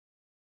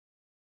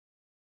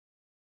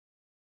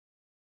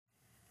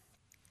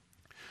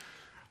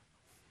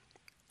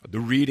The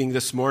reading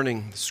this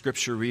morning, the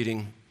scripture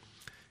reading,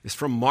 is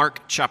from Mark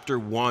chapter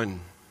 1.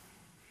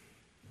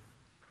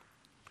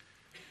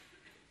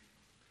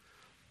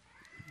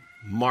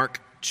 Mark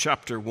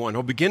chapter 1.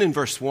 I'll begin in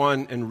verse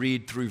 1 and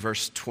read through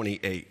verse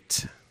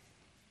 28.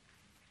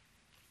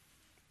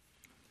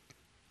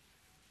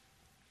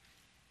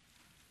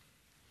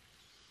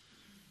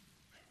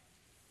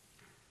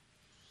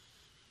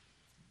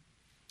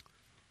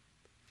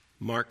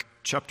 Mark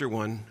chapter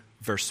 1,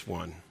 verse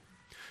 1.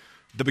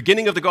 The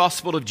beginning of the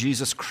gospel of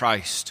Jesus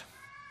Christ,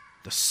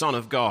 the Son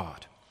of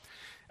God.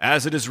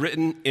 As it is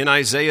written in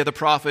Isaiah the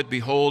prophet,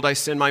 "Behold, I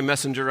send my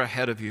messenger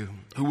ahead of you,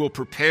 who will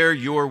prepare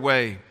your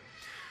way.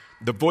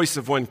 The voice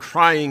of one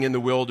crying in the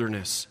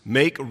wilderness,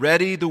 make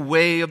ready the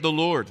way of the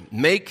Lord,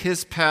 make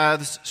his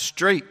paths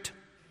straight."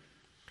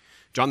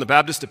 John the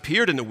Baptist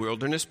appeared in the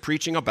wilderness,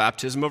 preaching a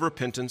baptism of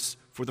repentance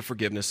for the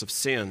forgiveness of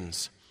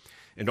sins.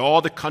 And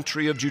all the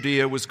country of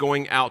Judea was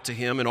going out to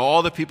him, and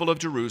all the people of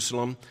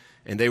Jerusalem,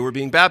 and they were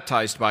being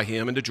baptized by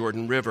him in the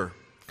Jordan River,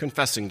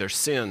 confessing their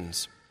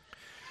sins.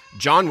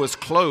 John was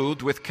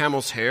clothed with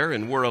camel's hair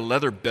and wore a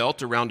leather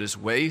belt around his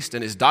waist,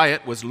 and his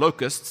diet was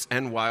locusts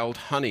and wild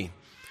honey.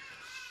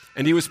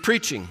 And he was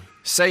preaching,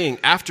 saying,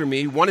 "After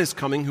me one is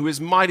coming who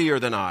is mightier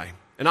than I,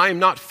 and I am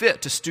not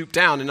fit to stoop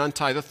down and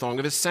untie the thong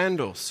of his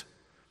sandals.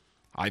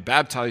 I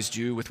baptized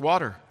you with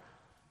water,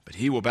 but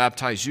he will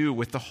baptize you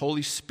with the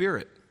Holy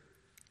Spirit."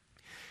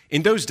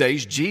 In those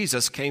days,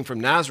 Jesus came from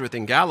Nazareth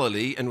in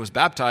Galilee and was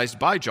baptized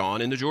by John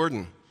in the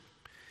Jordan.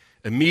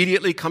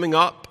 Immediately coming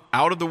up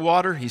out of the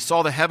water, he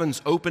saw the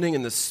heavens opening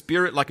and the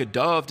Spirit like a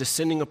dove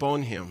descending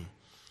upon him.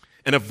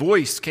 And a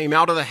voice came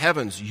out of the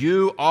heavens,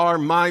 "You are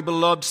my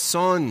beloved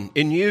Son.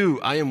 In you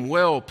I am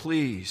well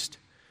pleased."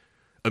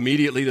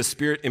 Immediately the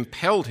Spirit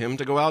impelled him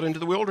to go out into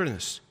the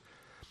wilderness.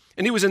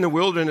 And he was in the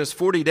wilderness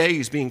 40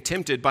 days being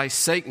tempted by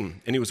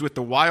Satan, and he was with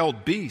the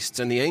wild beasts,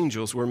 and the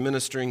angels were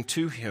ministering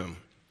to him.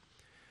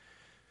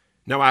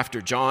 Now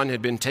after John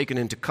had been taken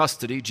into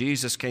custody,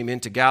 Jesus came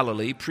into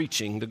Galilee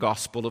preaching the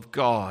gospel of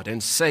God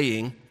and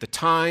saying, "The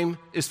time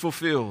is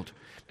fulfilled,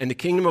 and the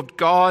kingdom of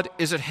God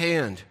is at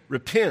hand.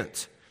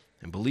 Repent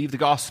and believe the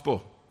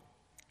gospel."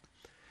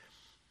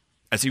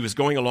 As he was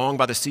going along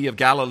by the Sea of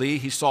Galilee,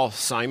 he saw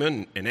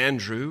Simon and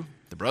Andrew,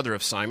 the brother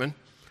of Simon,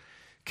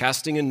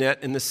 casting a net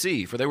in the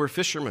sea, for they were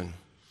fishermen.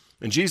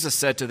 And Jesus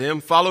said to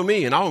them, "Follow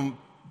me, and I will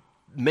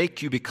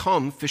make you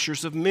become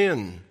fishers of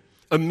men."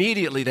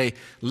 Immediately they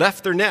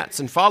left their nets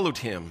and followed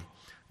him.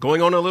 Going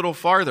on a little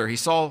farther, he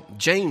saw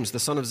James, the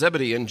son of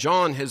Zebedee, and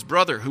John, his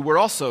brother, who were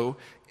also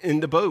in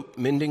the boat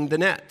mending the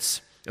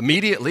nets.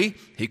 Immediately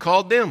he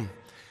called them,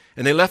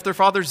 and they left their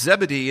father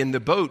Zebedee in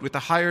the boat with the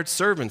hired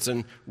servants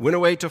and went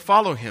away to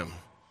follow him.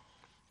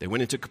 They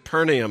went into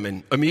Capernaum,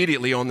 and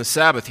immediately on the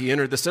Sabbath he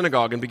entered the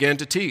synagogue and began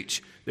to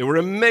teach. They were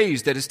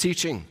amazed at his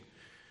teaching,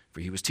 for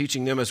he was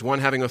teaching them as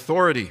one having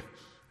authority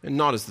and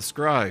not as the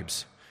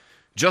scribes.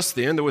 Just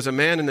then there was a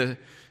man in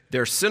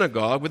their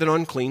synagogue with an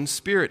unclean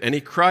spirit, and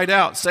he cried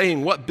out,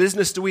 saying, "What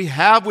business do we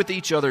have with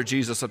each other,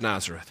 Jesus of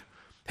Nazareth?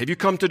 Have you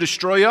come to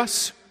destroy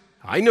us?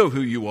 I know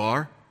who you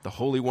are, the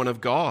Holy One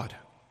of God."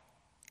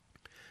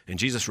 And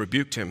Jesus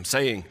rebuked him,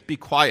 saying, "Be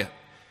quiet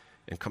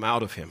and come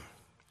out of him."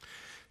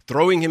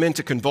 Throwing him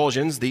into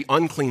convulsions, the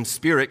unclean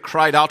spirit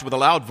cried out with a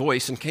loud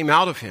voice and came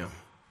out of him.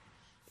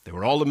 They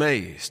were all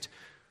amazed,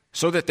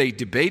 so that they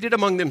debated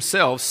among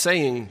themselves,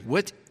 saying,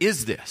 "What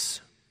is this?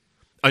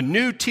 A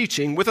new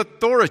teaching with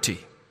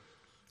authority.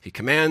 He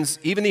commands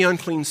even the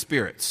unclean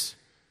spirits,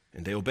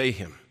 and they obey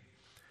him."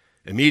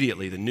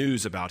 Immediately the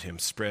news about him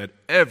spread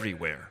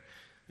everywhere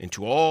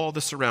into all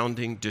the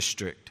surrounding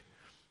district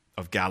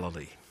of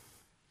Galilee.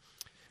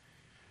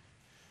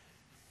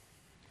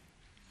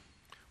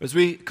 As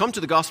we come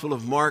to the Gospel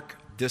of Mark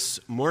this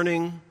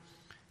morning,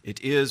 it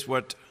is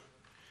what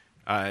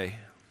I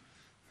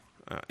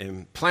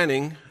am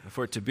planning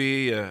for it to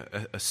be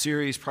a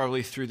series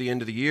probably through the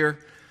end of the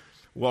year,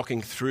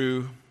 walking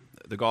through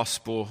the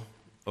Gospel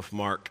of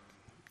Mark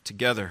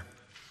together.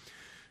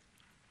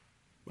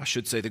 I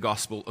should say the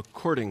Gospel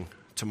according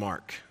to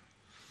Mark,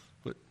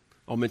 but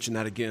I'll mention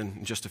that again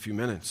in just a few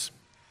minutes.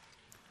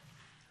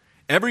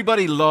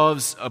 Everybody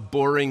loves a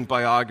boring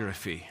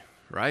biography,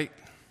 right?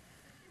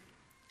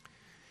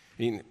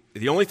 I mean,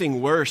 the only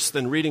thing worse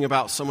than reading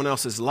about someone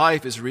else's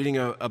life is reading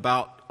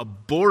about a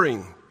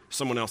boring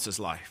someone else's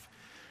life.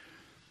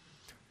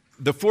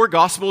 The four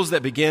Gospels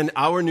that begin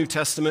our New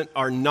Testament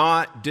are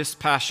not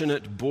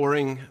dispassionate,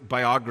 boring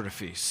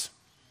biographies.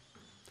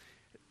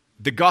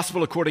 The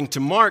Gospel according to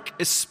Mark,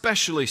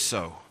 especially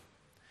so.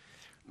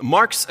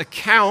 Mark's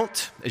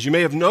account, as you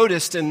may have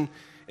noticed in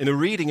the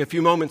reading a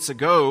few moments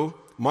ago,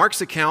 Mark's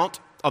account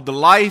of the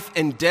life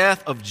and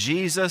death of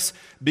Jesus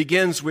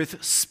begins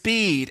with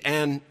speed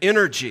and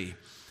energy.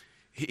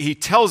 He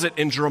tells it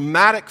in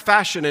dramatic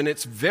fashion, and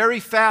it's very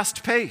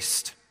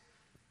fast-paced.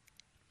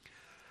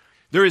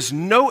 There is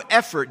no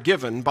effort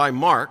given by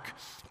Mark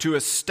to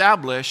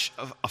establish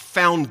a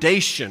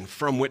foundation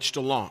from which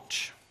to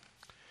launch.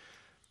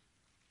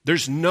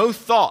 There's no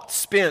thought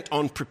spent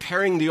on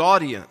preparing the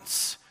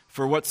audience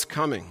for what's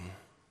coming.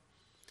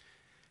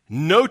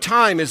 No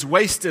time is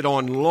wasted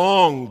on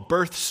long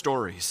birth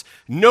stories.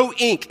 No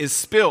ink is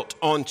spilt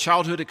on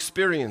childhood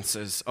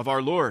experiences of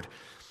our Lord.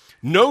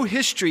 No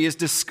history is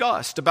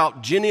discussed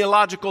about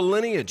genealogical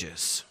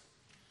lineages.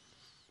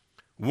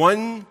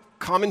 One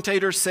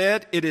commentator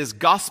said it is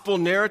gospel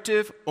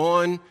narrative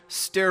on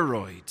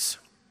steroids.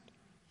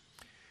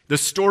 The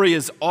story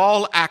is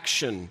all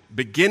action,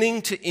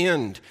 beginning to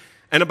end,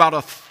 and about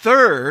a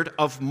third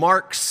of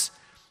Mark's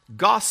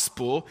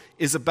gospel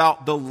is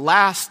about the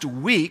last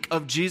week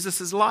of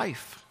Jesus'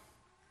 life.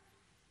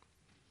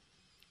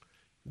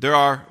 There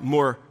are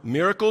more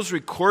miracles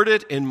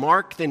recorded in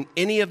Mark than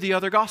any of the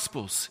other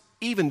gospels,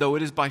 even though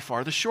it is by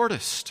far the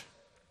shortest.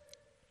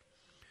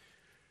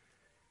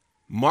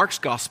 Mark's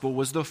gospel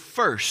was the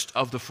first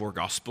of the four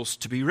gospels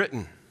to be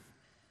written.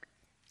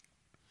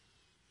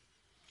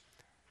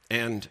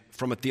 And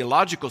from a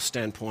theological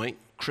standpoint,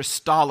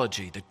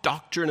 Christology, the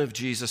doctrine of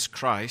Jesus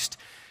Christ,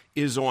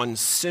 is on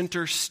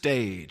center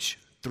stage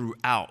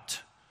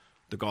throughout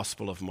the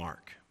Gospel of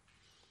Mark.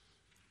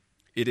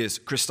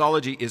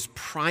 Christology is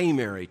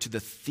primary to the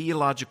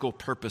theological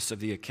purpose of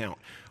the account.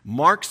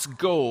 Mark's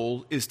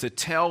goal is to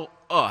tell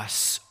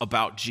us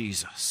about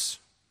Jesus.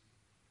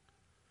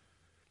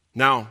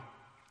 Now,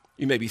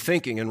 you may be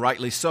thinking, and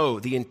rightly so,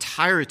 the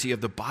entirety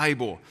of the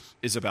Bible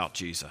is about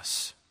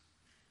Jesus.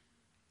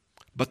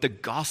 But the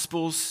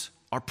Gospels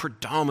are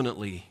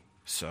predominantly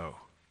so.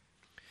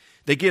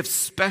 They give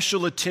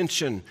special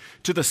attention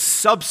to the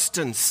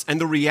substance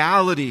and the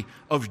reality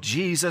of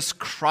Jesus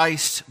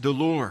Christ the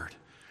Lord.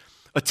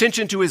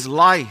 Attention to his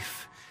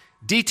life,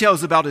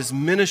 details about his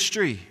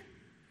ministry,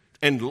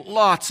 and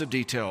lots of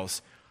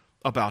details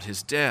about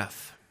his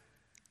death.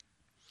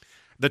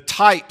 The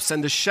types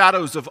and the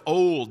shadows of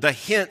old, the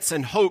hints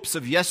and hopes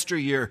of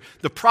yesteryear,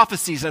 the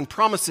prophecies and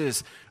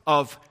promises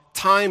of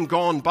time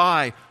gone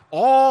by,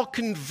 all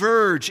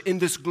converge in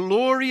this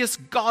glorious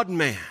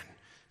God-man,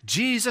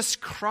 Jesus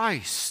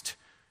Christ,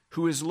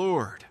 who is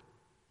Lord.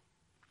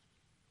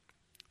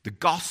 The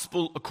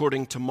Gospel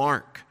according to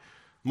Mark.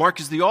 Mark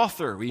is the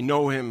author. We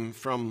know him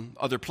from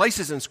other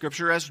places in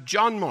Scripture as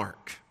John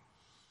Mark.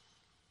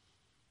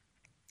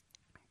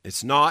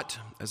 It's not,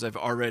 as I've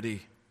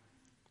already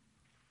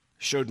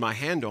showed my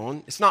hand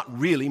on, it's not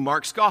really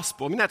Mark's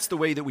gospel. I mean, that's the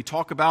way that we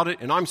talk about it,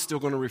 and I'm still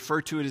going to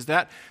refer to it as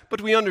that.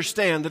 But we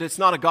understand that it's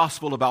not a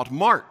gospel about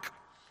Mark.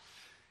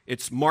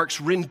 It's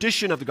Mark's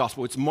rendition of the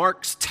gospel. It's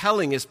Mark's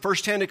telling his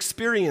firsthand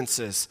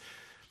experiences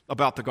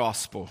about the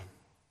gospel.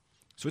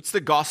 So it's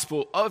the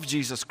gospel of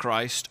Jesus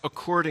Christ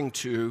according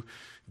to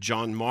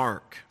John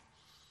Mark.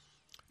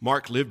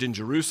 Mark lived in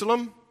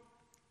Jerusalem.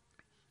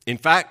 In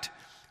fact,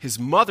 his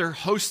mother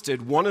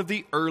hosted one of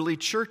the early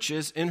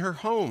churches in her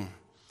home.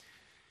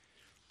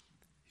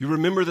 You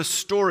remember the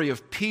story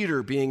of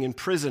Peter being in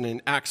prison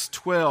in Acts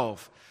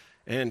 12,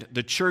 and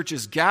the church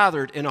is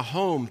gathered in a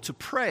home to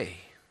pray.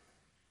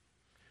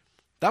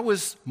 That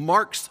was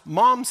Mark's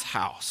mom's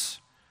house,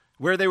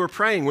 where they were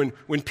praying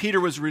when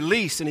Peter was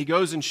released, and he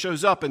goes and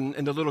shows up, and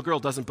the little girl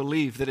doesn't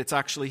believe that it's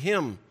actually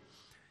him.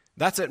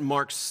 That's at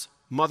Mark's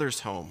mother's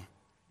home.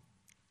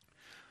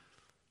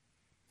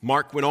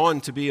 Mark went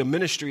on to be a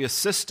ministry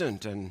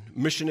assistant and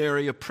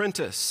missionary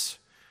apprentice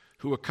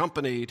who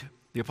accompanied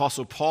the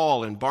Apostle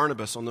Paul and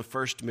Barnabas on the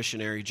first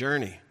missionary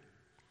journey.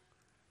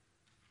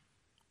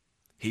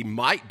 He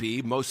might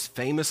be most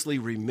famously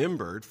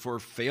remembered for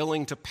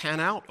failing to pan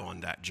out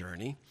on that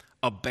journey,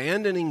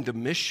 abandoning the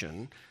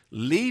mission,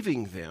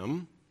 leaving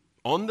them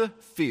on the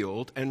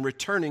field, and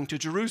returning to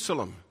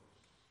Jerusalem.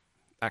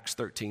 Acts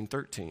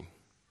 13:13.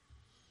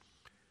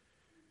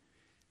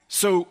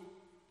 So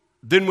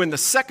then when the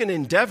second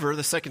endeavor,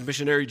 the second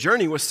missionary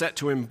journey, was set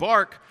to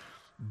embark,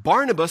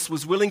 Barnabas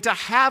was willing to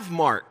have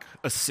Mark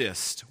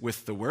assist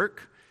with the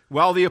work,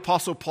 while the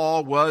Apostle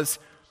Paul was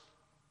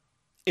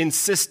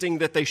insisting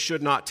that they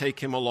should not take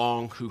him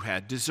along who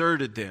had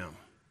deserted them.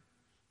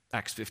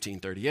 Acts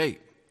 15:38.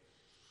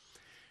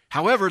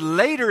 However,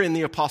 later in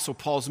the Apostle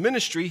Paul's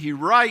ministry, he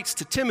writes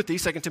to Timothy,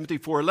 2 Timothy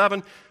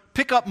 4:11,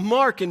 "Pick up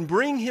Mark and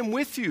bring him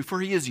with you,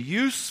 for he is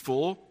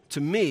useful to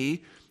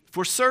me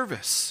for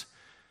service."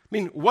 I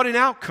mean, what an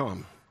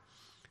outcome.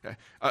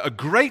 A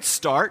great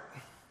start.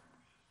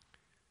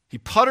 He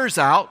putters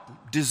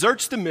out,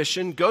 deserts the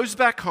mission, goes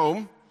back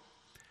home,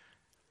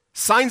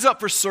 signs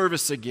up for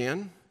service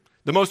again.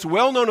 The most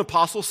well-known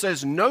apostle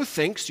says, "No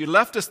thanks, you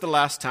left us the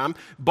last time."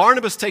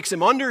 Barnabas takes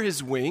him under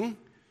his wing.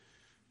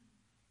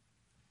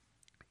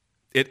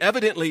 It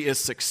evidently is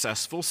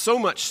successful, so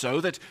much so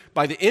that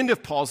by the end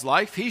of Paul's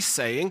life, he's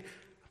saying,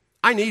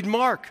 "I need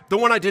Mark, the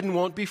one I didn't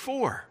want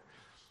before."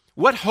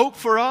 What hope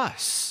for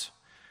us?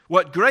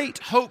 What great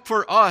hope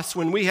for us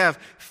when we have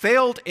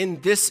failed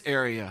in this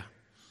area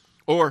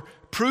or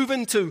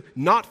proven to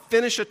not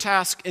finish a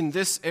task in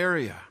this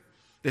area,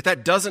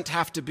 that doesn't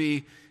have to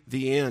be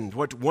the end.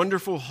 What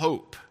wonderful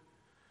hope.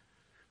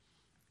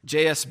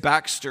 J.S.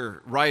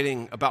 Baxter,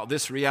 writing about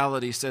this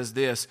reality, says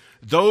this: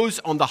 "Those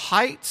on the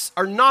heights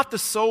are not the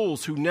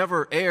souls who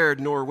never erred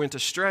nor went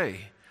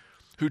astray,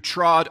 who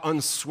trod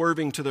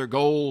unswerving to their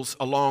goals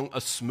along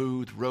a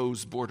smooth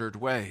rose-bordered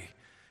way.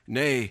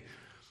 Nay,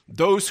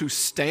 those who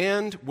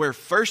stand where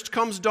first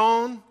comes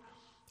dawn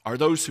are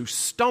those who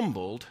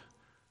stumbled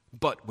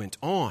but went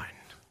on.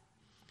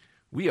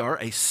 We are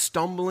a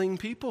stumbling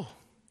people.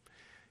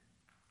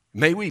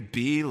 May we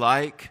be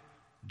like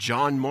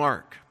John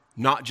Mark,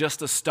 not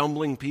just a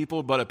stumbling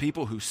people, but a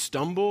people who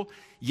stumble,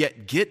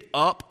 yet get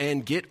up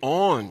and get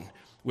on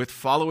with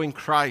following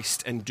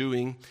Christ and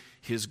doing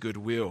his good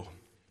will.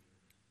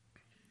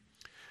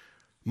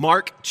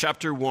 Mark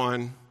chapter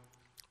 1,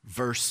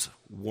 verse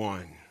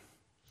 1.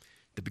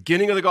 The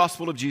beginning of the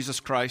gospel of Jesus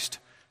Christ,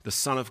 the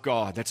Son of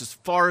God. That's as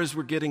far as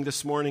we're getting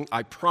this morning.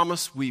 I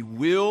promise we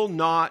will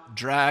not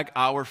drag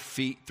our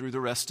feet through the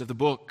rest of the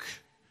book.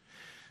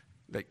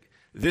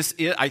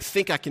 I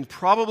think I can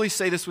probably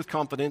say this with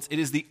confidence. It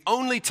is the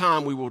only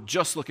time we will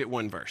just look at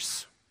one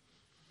verse.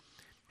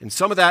 And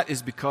some of that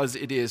is because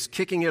it is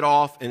kicking it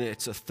off and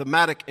it's a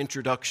thematic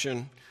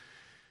introduction.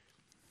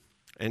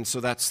 And so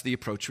that's the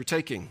approach we're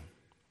taking.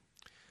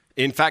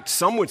 In fact,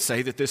 some would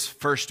say that this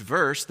first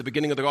verse, the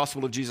beginning of the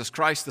gospel of Jesus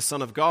Christ, the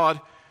Son of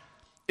God,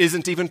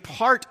 isn't even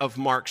part of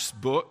Mark's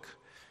book,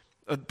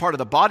 part of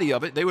the body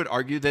of it. They would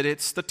argue that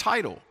it's the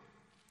title.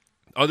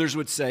 Others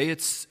would say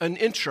it's an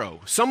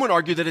intro. Some would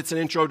argue that it's an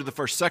intro to the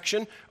first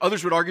section.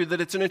 Others would argue that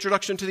it's an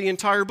introduction to the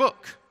entire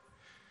book.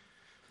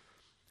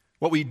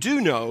 What we do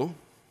know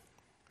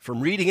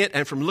from reading it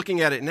and from looking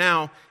at it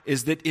now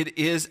is that it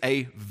is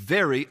a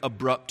very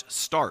abrupt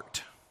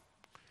start.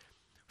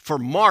 For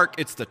Mark,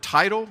 it's the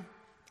title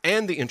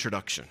and the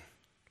introduction.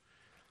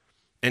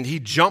 And he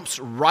jumps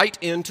right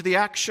into the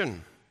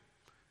action.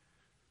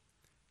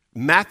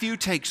 Matthew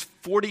takes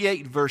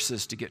 48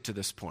 verses to get to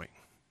this point.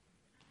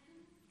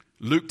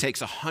 Luke takes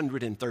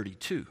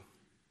 132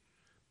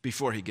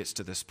 before he gets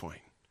to this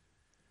point.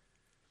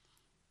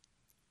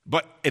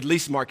 But at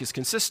least Mark is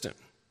consistent.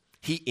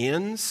 He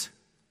ends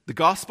the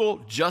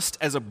gospel just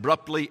as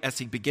abruptly as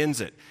he begins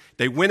it.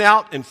 They went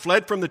out and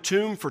fled from the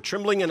tomb, for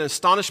trembling and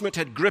astonishment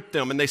had gripped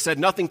them, and they said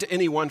nothing to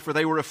anyone, for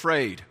they were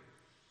afraid.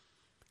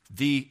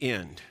 The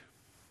end.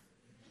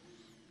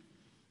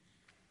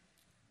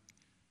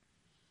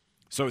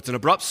 So it's an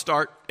abrupt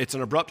start, it's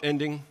an abrupt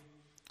ending.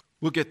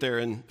 We'll get there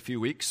in a few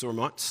weeks or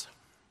months.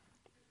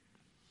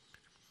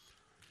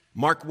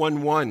 Mark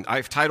 1:1,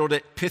 I've titled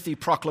it Pithy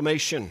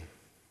Proclamation.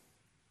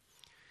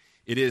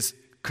 It is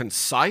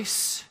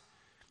concise.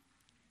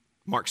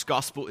 Mark's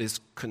gospel is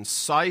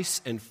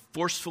concise and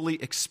forcefully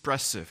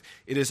expressive.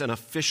 It is an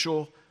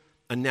official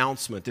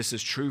announcement. This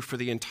is true for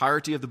the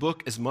entirety of the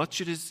book as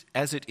much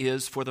as it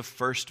is for the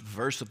first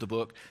verse of the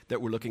book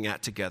that we're looking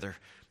at together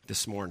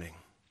this morning.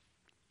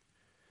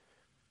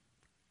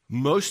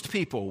 Most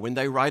people, when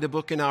they write a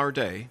book in our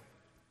day,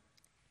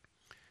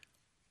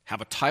 have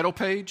a title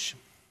page,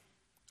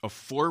 a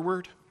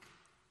foreword,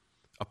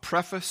 a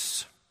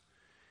preface,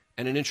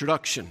 and an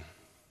introduction.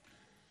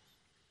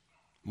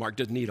 Mark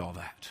didn't need all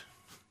that.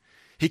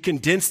 He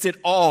condensed it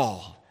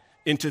all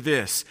into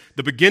this: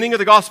 the beginning of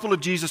the gospel of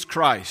Jesus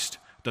Christ,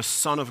 the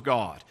Son of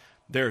God.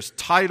 There's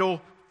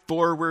title,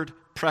 foreword,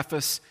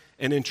 preface,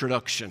 and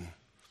introduction,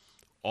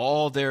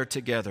 all there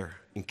together,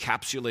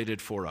 encapsulated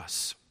for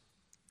us.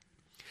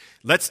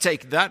 Let's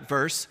take that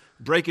verse,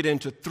 break it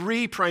into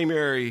three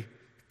primary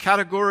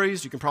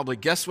categories. You can probably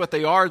guess what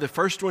they are. The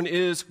first one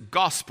is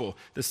gospel.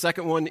 The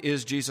second one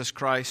is Jesus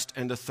Christ.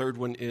 And the third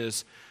one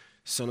is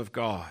Son of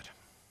God.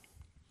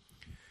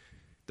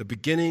 The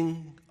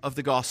beginning of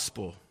the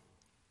gospel.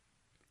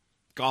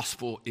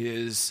 Gospel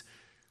is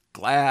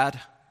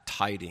glad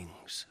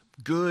tidings,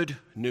 good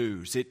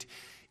news. It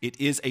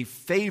is a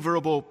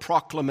favorable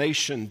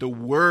proclamation. The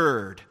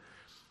word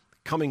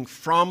coming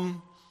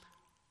from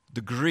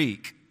the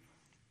Greek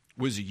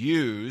was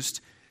used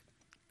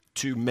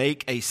to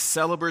make a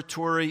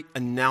celebratory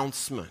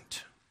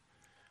announcement,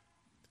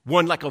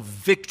 one like a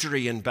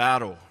victory in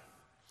battle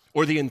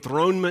or the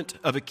enthronement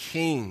of a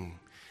king.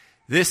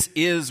 This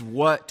is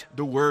what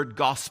the word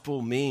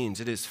gospel means.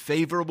 It is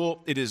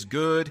favorable, it is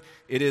good,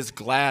 it is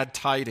glad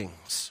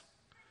tidings.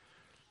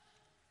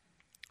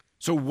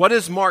 So what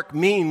does Mark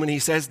mean when he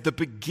says the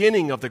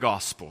beginning of the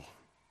gospel?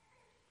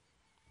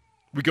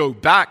 We go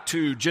back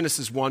to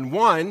Genesis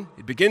 1:1.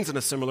 It begins in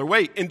a similar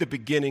way. In the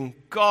beginning,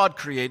 God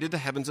created the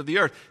heavens of the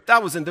earth.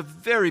 That was in the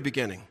very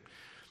beginning.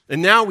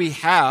 And now we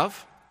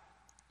have,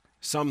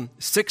 some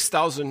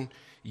 6,000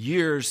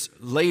 years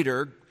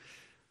later,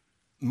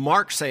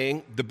 Mark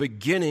saying the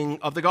beginning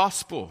of the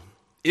gospel.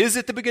 Is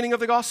it the beginning of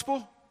the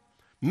gospel?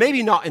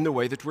 Maybe not in the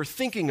way that we're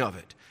thinking of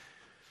it.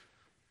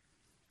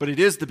 But it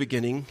is the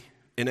beginning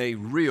in a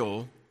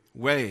real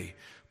way.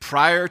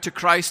 Prior to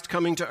Christ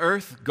coming to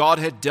earth, God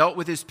had dealt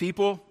with his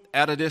people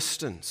at a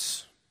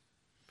distance.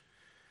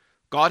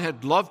 God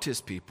had loved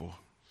his people,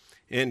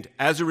 and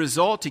as a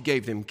result, he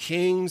gave them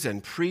kings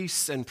and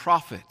priests and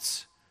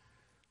prophets.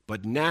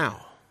 But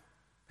now,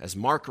 as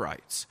Mark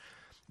writes,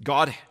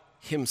 God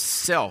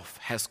himself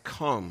has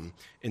come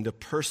in the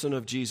person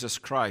of Jesus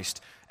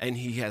Christ, and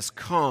he has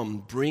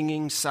come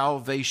bringing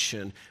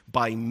salvation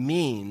by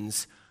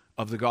means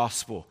of the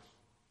gospel.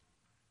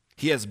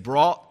 He has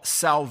brought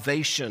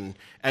salvation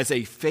as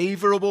a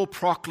favorable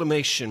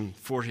proclamation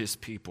for his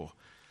people.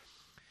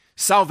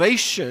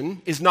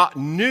 Salvation is not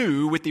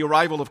new with the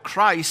arrival of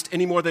Christ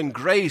any more than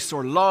grace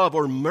or love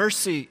or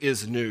mercy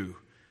is new,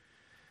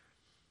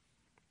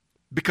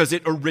 because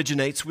it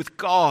originates with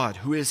God,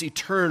 who is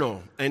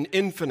eternal and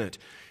infinite.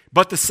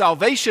 But the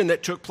salvation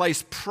that took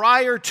place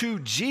prior to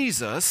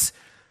Jesus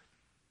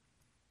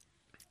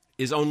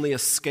is only a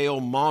scale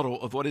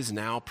model of what is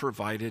now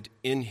provided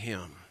in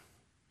him.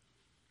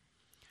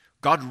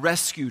 God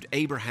rescued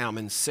Abraham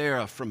and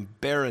Sarah from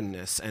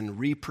barrenness and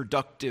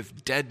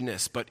reproductive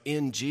deadness, but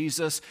in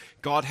Jesus,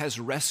 God has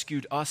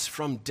rescued us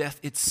from death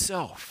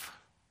itself.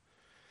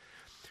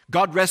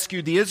 God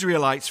rescued the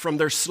Israelites from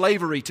their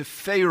slavery to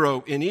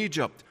Pharaoh in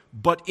Egypt,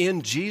 but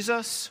in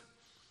Jesus,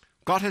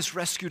 God has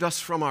rescued us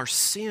from our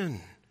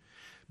sin,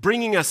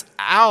 bringing us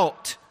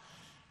out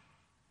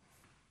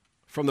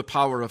from the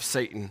power of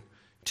Satan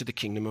to the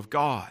kingdom of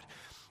God.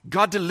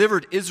 God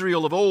delivered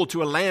Israel of old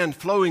to a land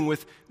flowing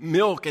with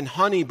milk and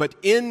honey, but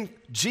in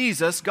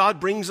Jesus, God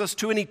brings us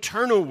to an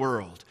eternal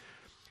world,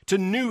 to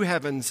new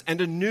heavens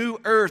and a new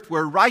earth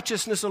where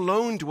righteousness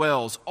alone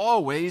dwells,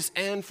 always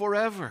and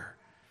forever.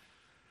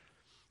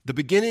 The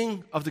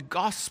beginning of the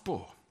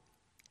gospel.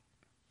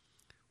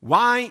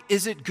 Why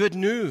is it good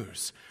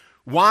news?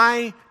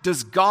 Why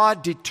does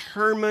God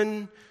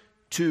determine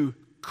to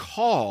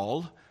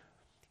call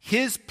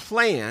his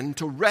plan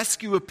to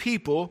rescue a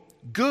people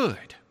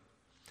good?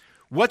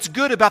 What's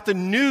good about the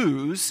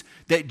news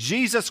that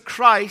Jesus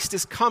Christ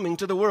is coming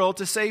to the world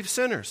to save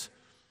sinners?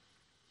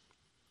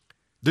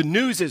 The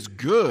news is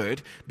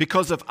good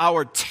because of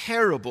our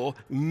terrible,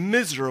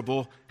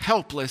 miserable,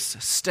 helpless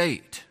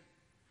state.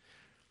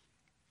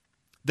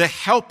 The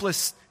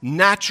helpless,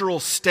 natural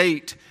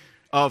state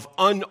of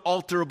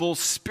unalterable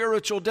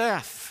spiritual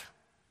death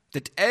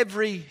that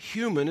every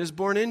human is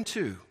born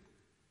into.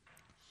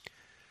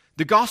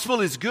 The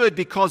gospel is good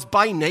because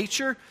by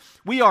nature,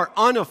 we are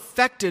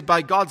unaffected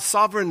by God's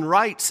sovereign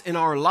rights in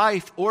our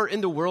life or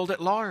in the world at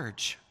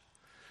large.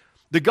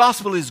 The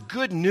gospel is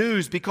good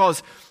news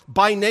because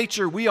by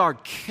nature we are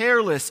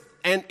careless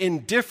and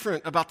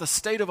indifferent about the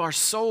state of our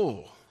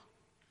soul.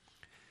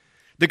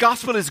 The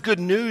gospel is good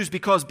news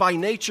because by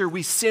nature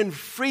we sin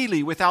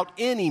freely without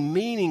any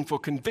meaningful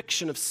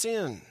conviction of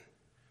sin.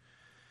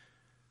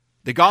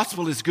 The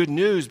gospel is good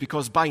news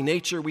because by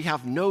nature we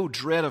have no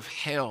dread of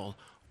hell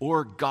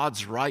or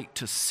God's right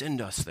to send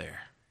us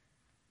there.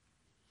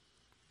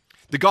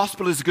 The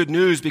gospel is good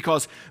news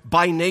because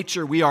by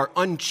nature we are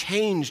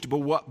unchanged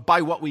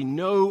by what we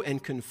know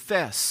and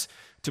confess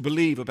to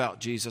believe about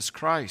Jesus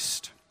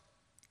Christ.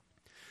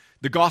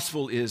 The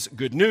gospel is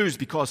good news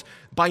because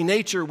by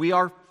nature we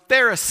are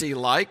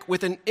Pharisee-like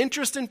with an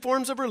interest in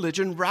forms of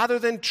religion rather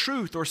than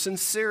truth or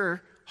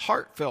sincere,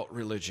 heartfelt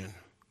religion.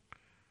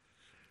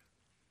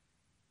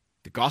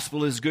 The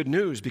gospel is good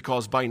news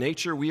because by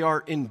nature we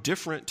are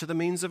indifferent to the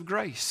means of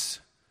grace,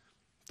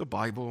 the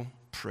Bible,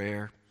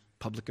 prayer,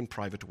 public and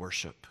private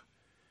worship.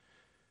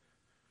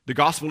 The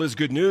gospel is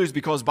good news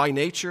because by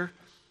nature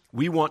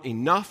we want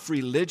enough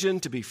religion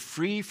to be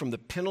free from the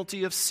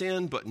penalty of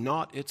sin but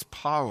not its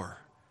power.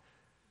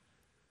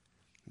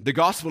 The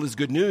gospel is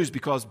good news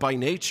because by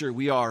nature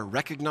we are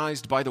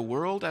recognized by the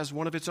world as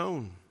one of its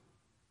own.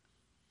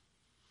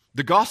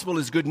 The gospel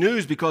is good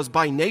news because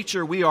by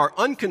nature we are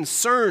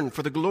unconcerned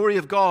for the glory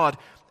of God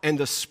and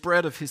the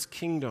spread of his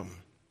kingdom.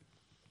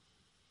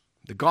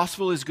 The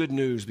gospel is good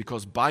news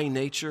because by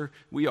nature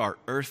we are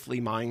earthly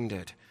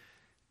minded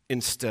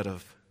instead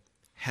of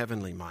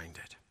heavenly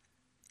minded.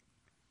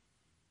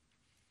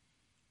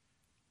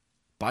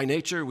 By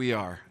nature we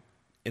are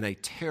in a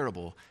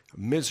terrible,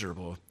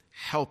 miserable,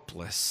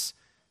 helpless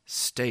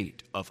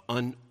state of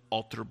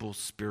unalterable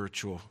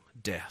spiritual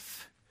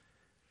death.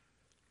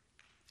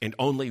 And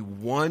only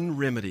one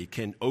remedy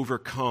can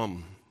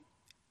overcome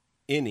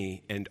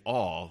any and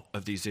all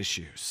of these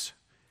issues.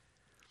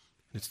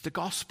 It's the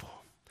gospel,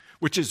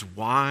 which is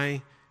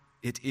why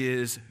it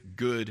is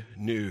good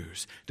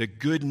news. The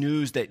good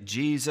news that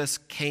Jesus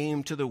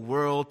came to the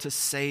world to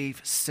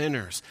save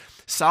sinners.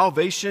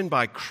 Salvation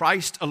by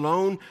Christ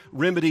alone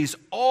remedies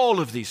all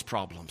of these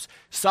problems.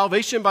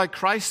 Salvation by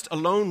Christ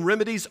alone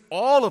remedies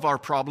all of our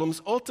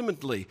problems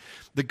ultimately.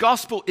 The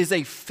gospel is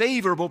a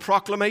favorable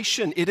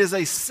proclamation. It is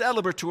a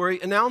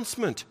celebratory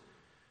announcement.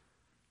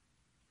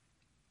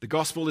 The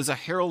gospel is a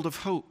herald of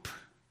hope,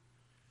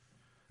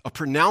 a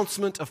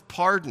pronouncement of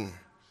pardon.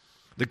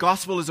 The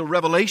gospel is a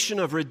revelation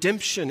of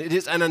redemption. It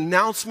is an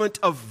announcement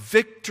of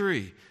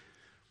victory,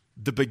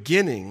 the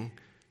beginning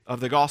of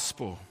the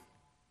gospel.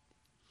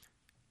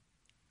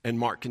 And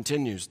Mark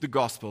continues, the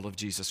gospel of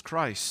Jesus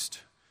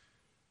Christ.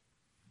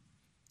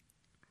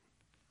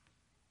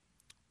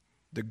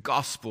 The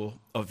gospel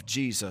of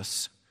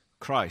Jesus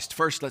Christ.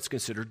 First, let's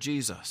consider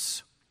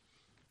Jesus.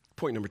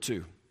 Point number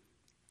 2.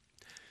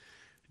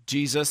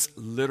 Jesus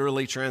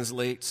literally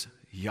translates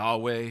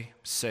Yahweh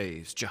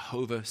saves,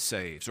 Jehovah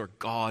saves, or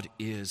God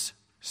is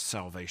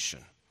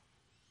salvation.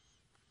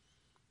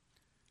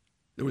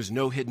 There was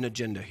no hidden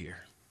agenda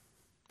here.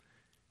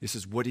 This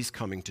is what he's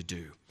coming to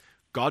do.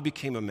 God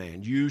became a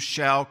man. You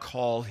shall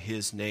call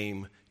his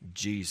name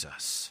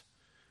Jesus,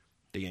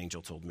 the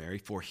angel told Mary,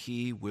 for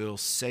he will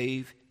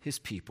save his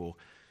people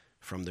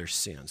from their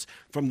sins.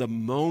 From the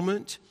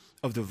moment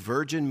of the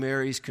Virgin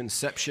Mary's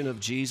conception of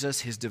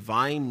Jesus, his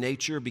divine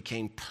nature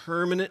became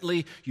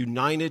permanently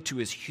united to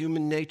his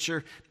human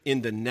nature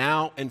in the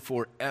now and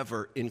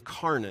forever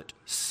incarnate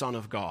Son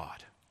of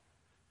God.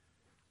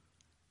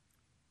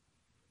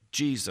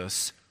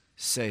 Jesus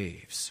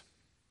saves.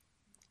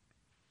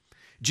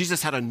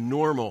 Jesus had a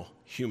normal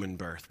human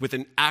birth with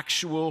an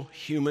actual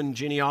human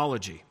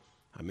genealogy.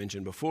 I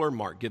mentioned before,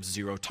 Mark gives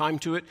zero time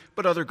to it,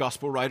 but other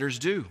gospel writers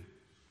do.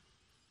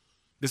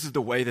 This is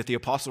the way that the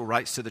apostle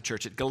writes to the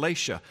church at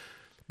Galatia.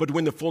 But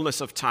when the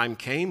fullness of time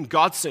came,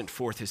 God sent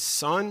forth his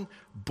Son,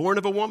 born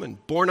of a woman,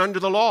 born under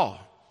the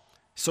law,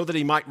 so that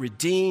he might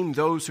redeem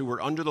those who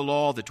were under the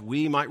law, that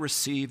we might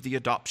receive the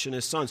adoption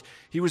as sons.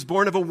 He was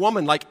born of a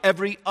woman like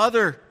every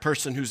other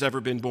person who's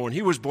ever been born.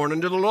 He was born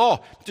under the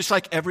law, just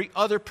like every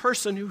other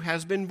person who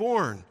has been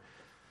born.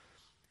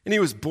 And he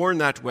was born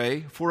that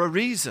way for a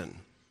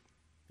reason,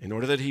 in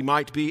order that he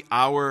might be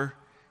our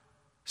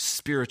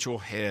spiritual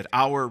head,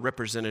 our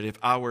representative,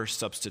 our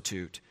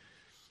substitute,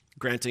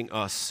 granting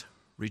us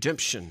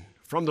redemption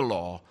from the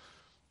law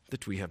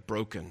that we have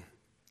broken.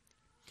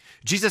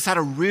 Jesus had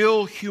a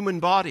real human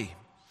body,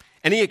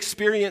 and he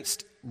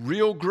experienced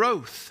real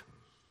growth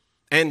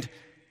and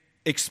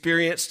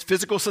experienced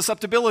physical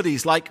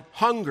susceptibilities like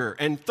hunger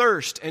and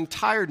thirst and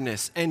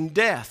tiredness and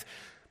death.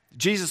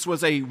 Jesus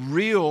was a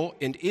real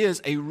and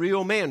is a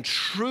real man,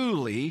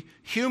 truly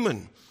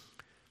human.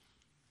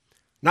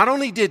 Not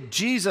only did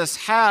Jesus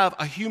have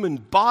a human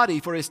body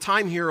for his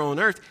time here on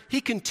earth,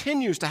 he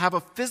continues to have a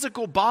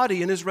physical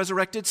body in his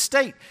resurrected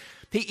state.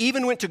 He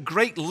even went to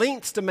great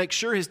lengths to make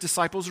sure his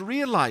disciples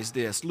realized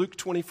this. Luke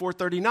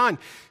 24:39,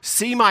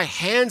 see my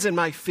hands and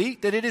my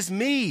feet, that it is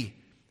me.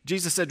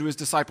 Jesus said to his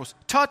disciples,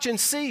 touch and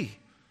see.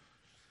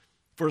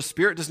 For a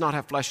spirit does not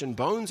have flesh and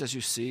bones, as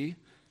you see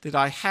that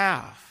I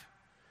have.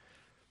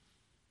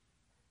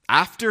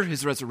 After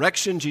his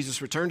resurrection,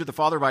 Jesus returned to the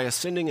Father by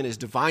ascending in his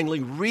divinely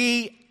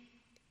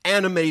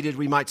reanimated,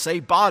 we might say,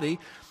 body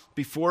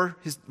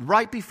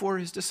right before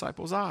his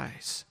disciples'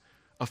 eyes,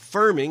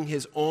 affirming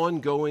his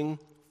ongoing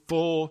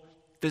full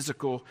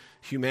physical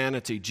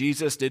humanity.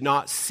 Jesus did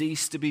not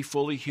cease to be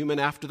fully human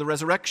after the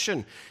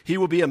resurrection. He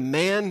will be a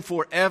man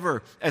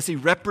forever as he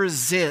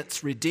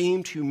represents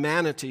redeemed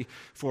humanity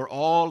for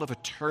all of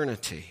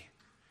eternity.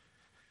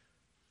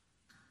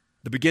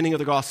 The beginning of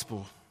the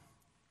gospel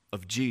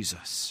of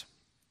Jesus.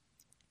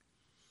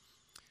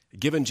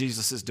 Given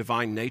Jesus'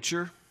 divine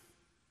nature,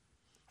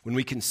 when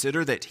we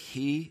consider that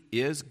he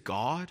is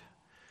God,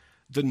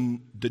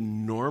 the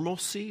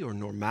normalcy or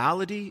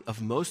normality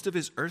of most of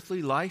his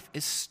earthly life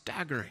is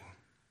staggering.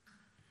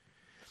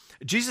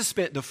 Jesus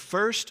spent the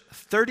first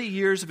 30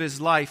 years of his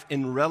life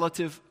in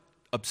relative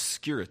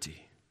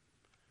obscurity.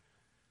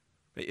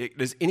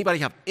 Does anybody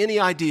have any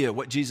idea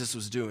what Jesus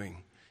was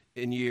doing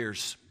in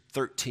years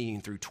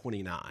 13 through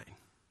 29?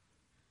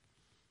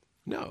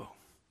 No.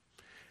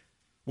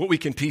 What we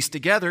can piece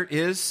together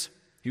is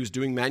he was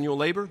doing manual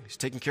labor, he's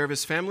taking care of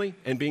his family,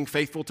 and being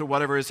faithful to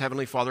whatever his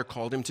heavenly Father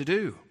called him to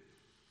do.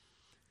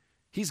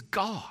 He's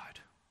God.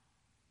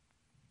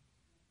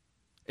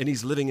 And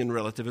he's living in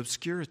relative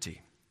obscurity.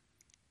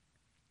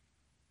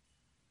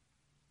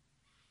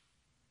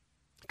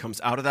 He comes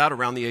out of that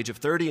around the age of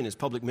 30 in his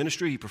public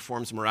ministry. He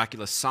performs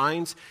miraculous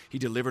signs. He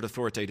delivered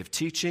authoritative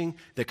teaching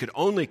that could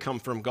only come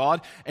from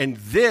God. And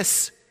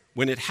this,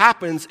 when it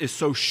happens, is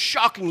so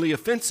shockingly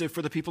offensive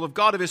for the people of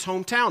God of his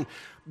hometown.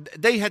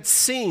 They had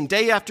seen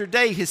day after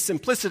day his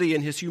simplicity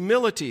and his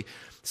humility.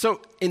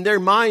 So in their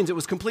minds, it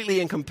was completely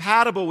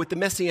incompatible with the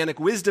messianic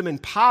wisdom and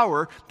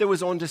power that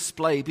was on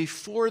display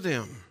before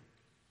them.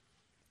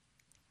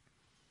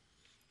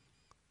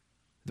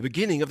 The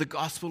beginning of the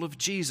gospel of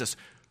Jesus.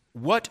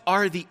 What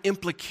are the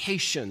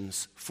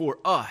implications for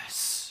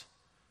us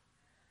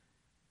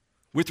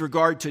with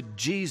regard to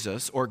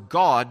Jesus or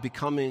God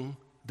becoming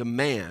the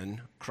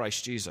man,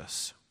 Christ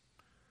Jesus?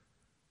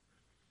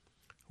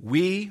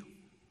 We,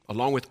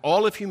 along with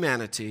all of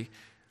humanity,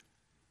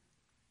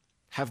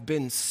 have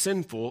been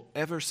sinful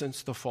ever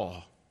since the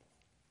fall.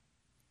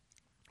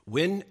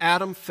 When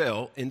Adam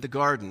fell in the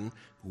garden,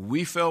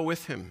 we fell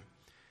with him.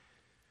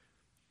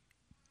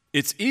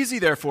 It's easy,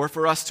 therefore,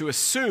 for us to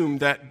assume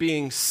that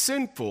being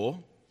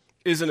sinful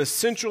is an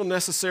essential,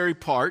 necessary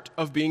part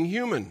of being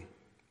human.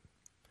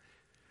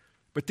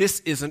 But this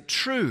isn't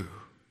true.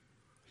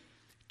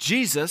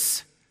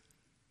 Jesus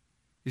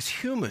is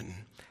human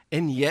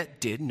and yet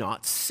did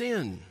not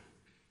sin.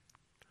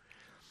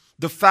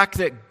 The fact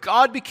that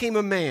God became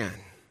a man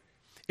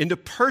in the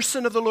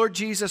person of the Lord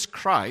Jesus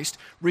Christ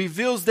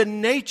reveals the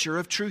nature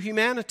of true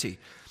humanity.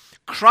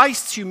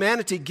 Christ's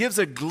humanity gives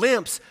a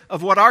glimpse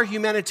of what our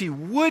humanity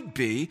would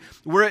be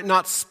were it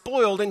not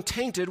spoiled and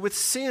tainted with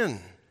sin.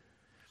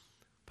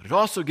 But it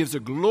also gives a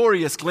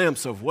glorious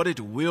glimpse of what it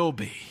will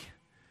be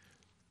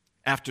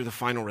after the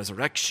final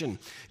resurrection.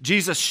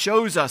 Jesus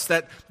shows us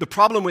that the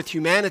problem with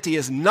humanity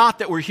is not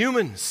that we're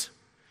humans.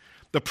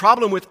 The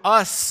problem with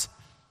us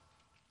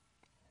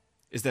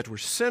is that we're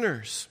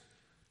sinners,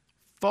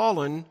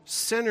 fallen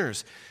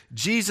sinners.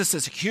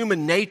 Jesus'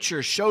 human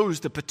nature shows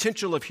the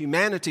potential of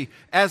humanity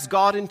as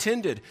God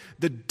intended.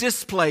 The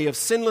display of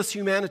sinless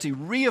humanity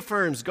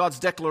reaffirms God's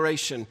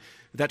declaration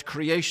that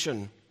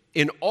creation,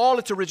 in all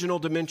its original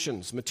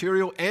dimensions,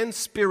 material and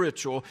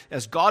spiritual,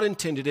 as God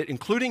intended it,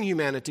 including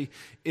humanity,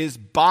 is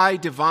by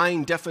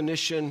divine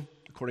definition,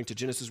 according to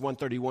Genesis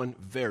 1:31,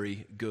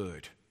 very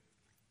good.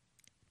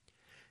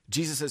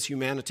 Jesus'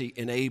 humanity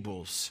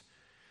enables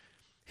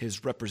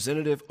his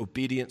representative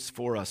obedience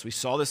for us. We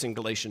saw this in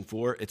Galatians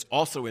 4. It's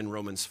also in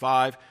Romans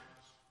 5.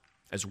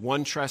 As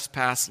one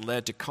trespass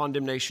led to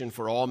condemnation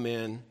for all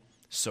men,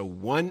 so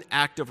one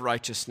act of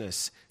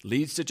righteousness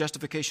leads to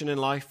justification in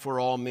life for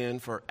all men.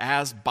 For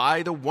as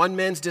by the one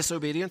man's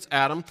disobedience,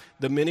 Adam,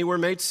 the many were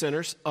made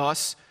sinners,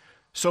 us,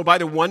 so by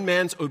the one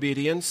man's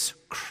obedience,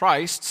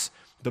 Christ's,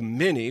 the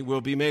many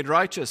will be made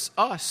righteous,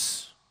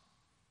 us.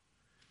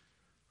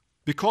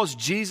 Because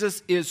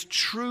Jesus is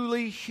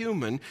truly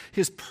human,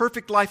 his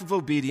perfect life of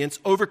obedience,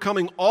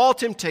 overcoming all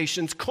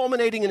temptations,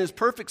 culminating in his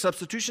perfect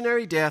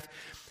substitutionary death,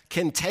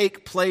 can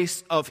take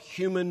place of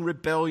human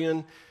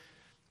rebellion,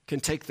 can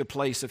take the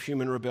place of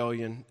human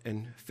rebellion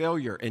and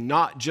failure. And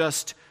not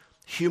just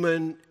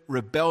human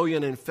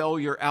rebellion and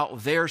failure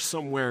out there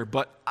somewhere,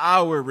 but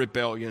our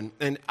rebellion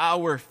and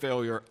our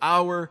failure,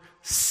 our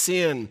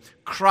sin,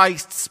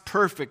 Christ's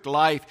perfect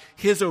life,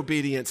 his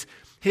obedience,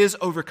 his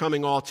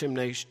overcoming all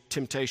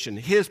temptation,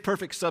 his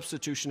perfect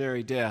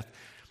substitutionary death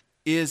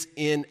is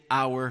in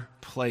our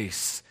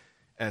place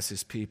as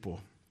his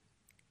people.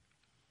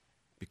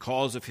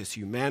 Because of his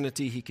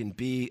humanity, he can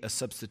be a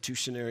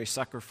substitutionary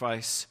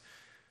sacrifice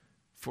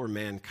for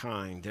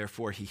mankind.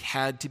 Therefore, he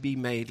had to be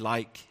made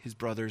like his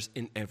brothers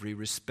in every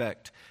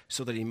respect,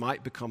 so that he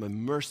might become a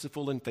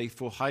merciful and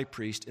faithful high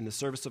priest in the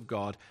service of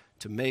God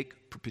to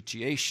make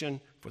propitiation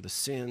for the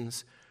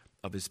sins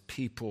of his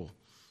people.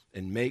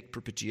 And make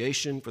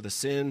propitiation for the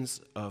sins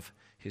of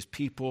his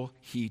people,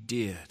 he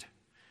did.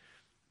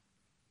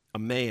 A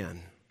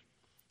man,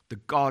 the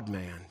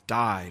God-man,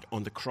 died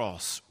on the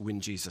cross when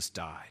Jesus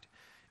died.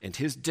 And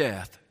his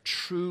death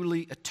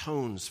truly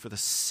atones for the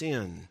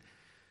sin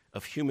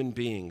of human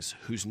beings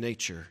whose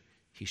nature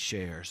he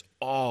shares.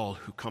 All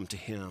who come to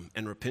him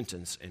in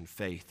repentance and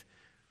faith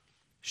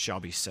shall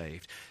be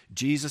saved.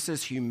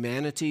 Jesus'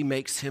 humanity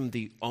makes him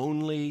the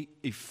only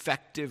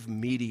effective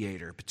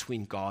mediator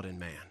between God and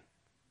man.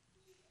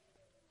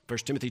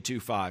 1 Timothy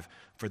 2:5,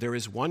 for there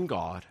is one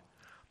God,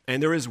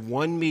 and there is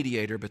one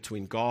mediator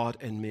between God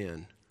and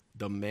men,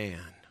 the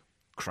man,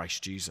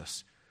 Christ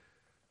Jesus.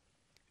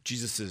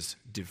 Jesus'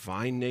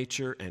 divine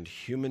nature and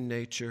human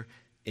nature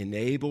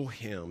enable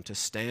him to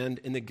stand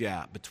in the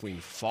gap between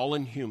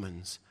fallen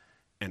humans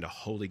and a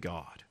holy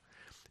God.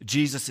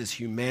 Jesus'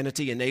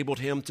 humanity enabled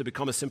him to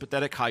become a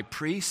sympathetic high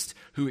priest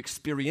who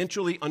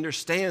experientially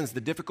understands the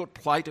difficult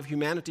plight of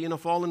humanity in a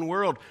fallen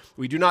world.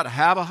 We do not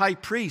have a high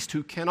priest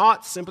who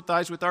cannot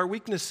sympathize with our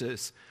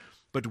weaknesses,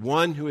 but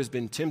one who has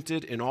been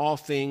tempted in all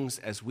things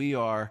as we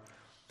are,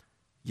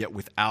 yet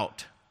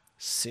without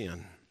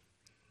sin.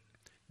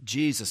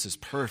 Jesus'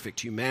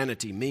 perfect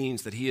humanity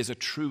means that he is a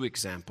true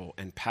example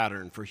and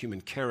pattern for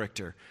human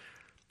character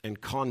and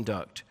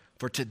conduct.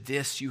 For to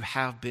this you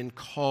have been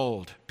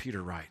called,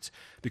 Peter writes,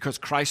 because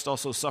Christ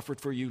also suffered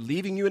for you,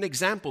 leaving you an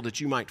example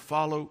that you might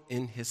follow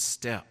in his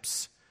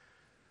steps.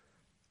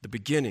 The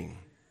beginning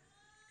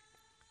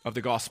of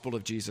the gospel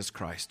of Jesus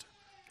Christ.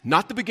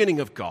 Not the beginning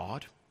of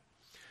God,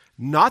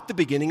 not the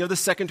beginning of the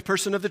second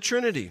person of the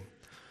Trinity,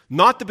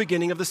 not the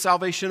beginning of the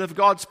salvation of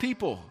God's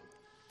people,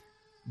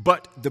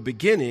 but the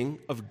beginning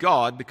of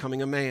God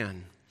becoming a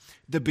man.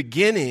 The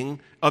beginning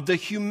of the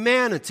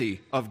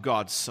humanity of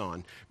God's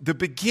Son. The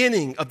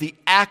beginning of the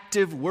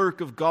active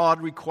work of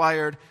God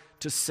required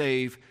to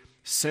save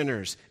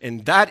sinners.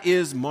 And that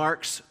is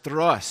Mark's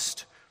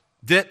thrust.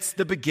 That's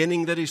the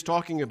beginning that he's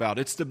talking about.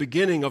 It's the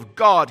beginning of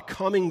God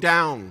coming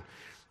down,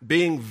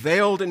 being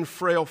veiled in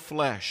frail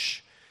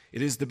flesh.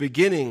 It is the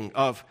beginning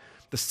of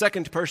the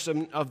second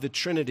person of the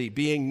Trinity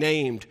being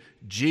named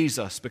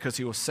Jesus because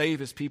he will save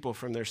his people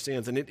from their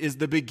sins. And it is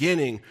the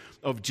beginning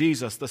of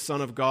Jesus, the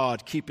Son of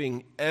God,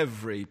 keeping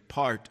every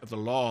part of the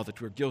law that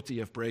we're guilty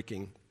of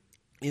breaking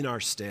in our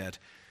stead,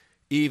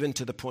 even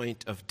to the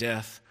point of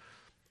death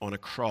on a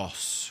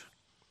cross.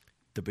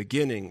 The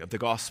beginning of the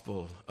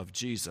gospel of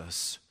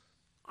Jesus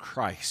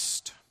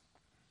Christ.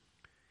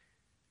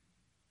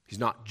 He's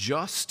not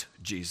just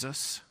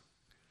Jesus.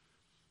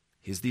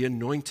 He's the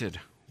anointed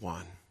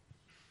one,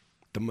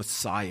 the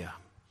Messiah,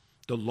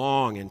 the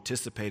long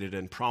anticipated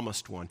and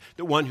promised one,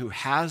 the one who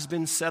has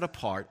been set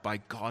apart by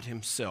God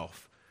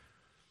himself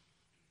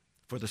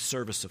for the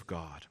service of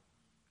God.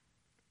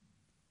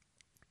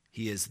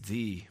 He is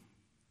the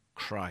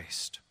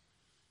Christ.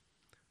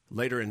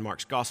 Later in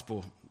Mark's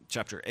Gospel,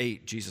 chapter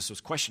 8, Jesus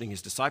was questioning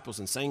his disciples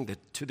and saying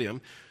that to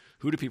them,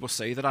 "Who do people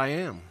say that I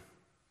am?"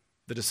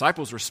 The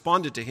disciples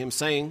responded to him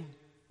saying,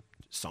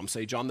 "Some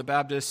say John the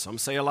Baptist, some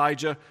say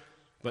Elijah,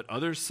 but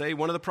others say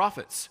one of the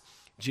prophets."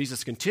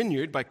 Jesus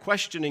continued by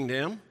questioning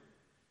them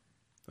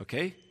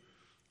Okay,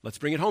 let's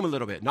bring it home a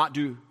little bit. Not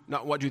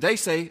what do they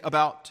say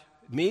about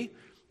me,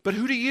 but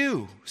who do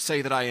you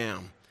say that I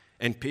am?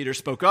 And Peter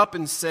spoke up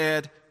and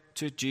said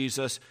to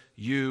Jesus,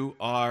 you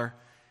are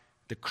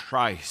the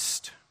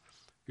Christ.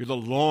 You're the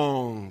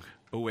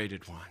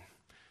long-awaited one,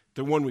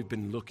 the one we've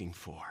been looking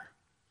for,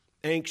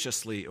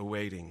 anxiously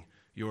awaiting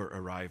your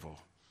arrival.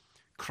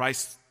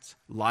 Christ's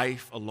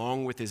life,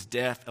 along with his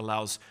death,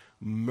 allows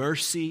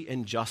mercy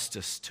and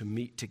justice to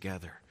meet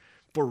together,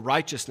 for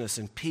righteousness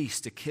and peace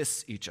to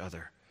kiss each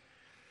other.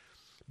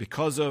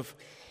 Because of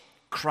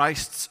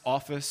Christ's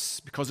office,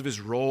 because of his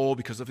role,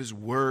 because of his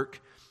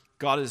work,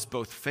 God is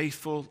both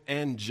faithful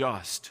and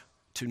just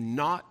to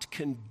not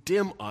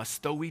condemn us,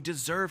 though we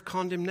deserve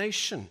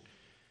condemnation.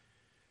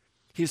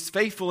 He is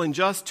faithful and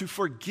just to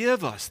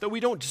forgive us, though we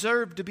don't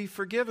deserve to be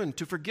forgiven,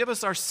 to forgive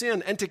us our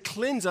sin and to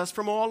cleanse us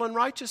from all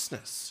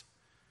unrighteousness.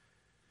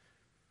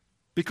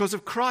 Because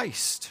of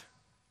Christ.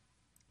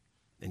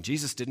 And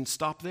Jesus didn't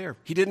stop there.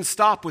 He didn't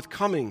stop with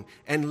coming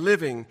and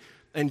living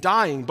and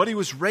dying, but he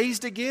was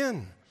raised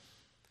again.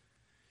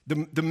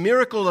 The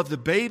miracle of the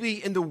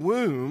baby in the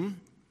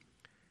womb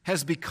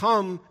has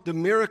become the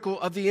miracle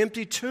of the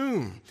empty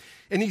tomb.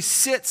 And he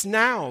sits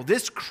now,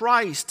 this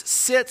Christ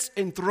sits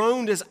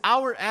enthroned as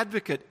our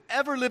advocate,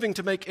 ever living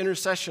to make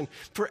intercession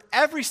for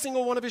every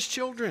single one of his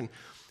children,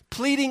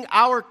 pleading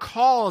our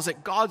cause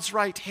at God's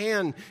right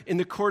hand in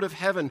the court of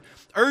heaven,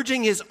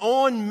 urging his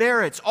own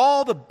merits,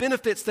 all the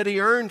benefits that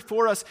he earned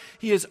for us.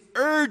 He is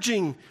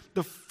urging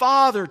the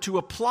Father to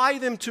apply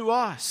them to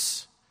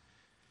us,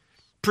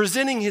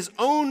 presenting his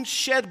own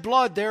shed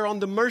blood there on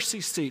the mercy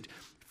seat,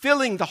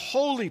 filling the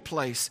holy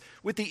place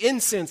with the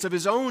incense of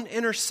his own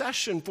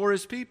intercession for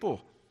his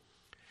people.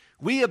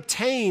 We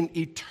obtain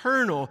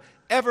eternal,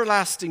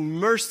 everlasting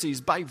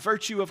mercies by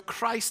virtue of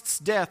Christ's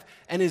death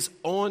and his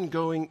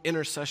ongoing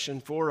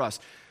intercession for us.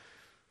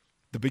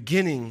 The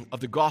beginning of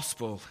the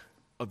gospel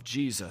of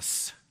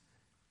Jesus,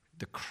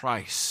 the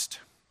Christ.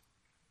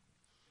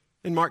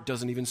 And Mark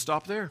doesn't even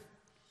stop there.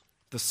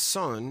 The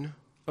Son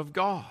of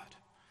God.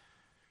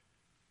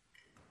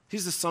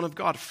 He's the Son of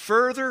God.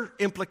 Further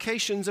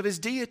implications of his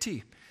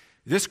deity.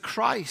 This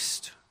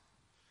Christ,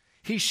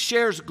 he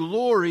shares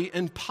glory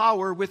and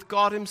power with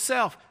God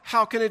himself.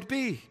 How can it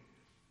be?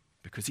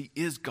 Because he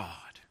is God.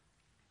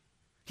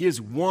 He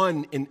is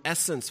one in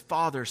essence,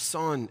 Father,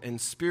 Son,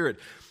 and Spirit.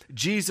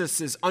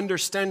 Jesus'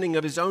 understanding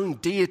of his own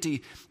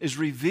deity is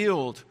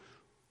revealed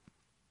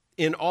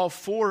in all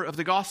four of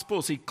the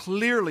Gospels. He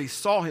clearly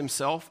saw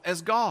himself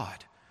as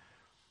God.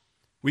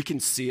 We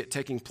can see it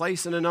taking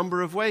place in a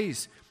number of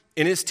ways.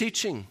 In his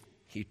teaching,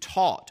 he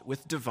taught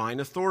with divine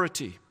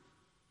authority.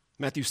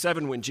 Matthew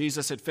 7, when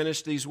Jesus had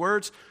finished these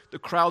words, the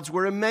crowds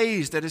were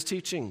amazed at his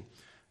teaching,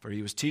 for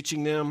he was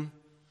teaching them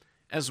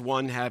as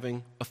one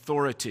having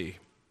authority,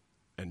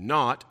 and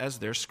not as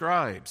their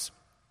scribes.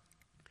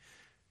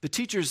 The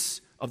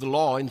teachers of the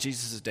law in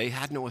Jesus' day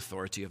had no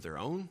authority of their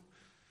own.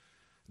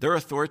 Their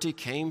authority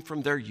came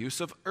from their use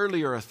of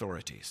earlier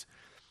authorities.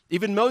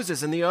 Even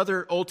Moses and the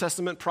other Old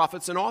Testament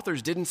prophets and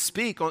authors didn't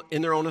speak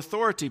in their own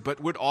authority, but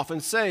would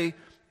often say,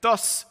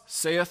 "Thus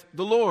saith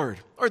the Lord,"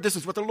 or "This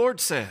is what the Lord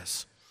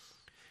says."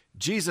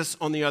 Jesus,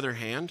 on the other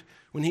hand,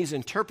 when he's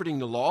interpreting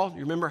the law,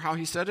 you remember how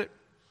he said it?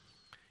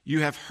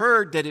 "You have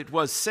heard that it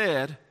was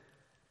said,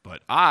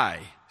 but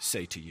I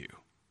say to you."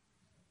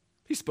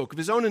 He spoke of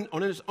his own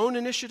on his own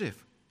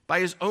initiative, by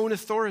his own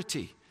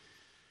authority.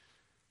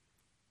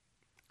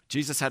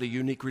 Jesus had a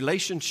unique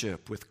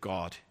relationship with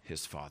God,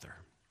 his Father.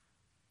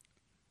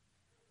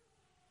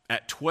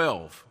 At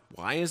 12,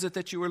 "Why is it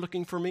that you were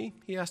looking for me?"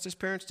 he asked his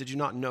parents. "Did you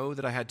not know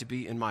that I had to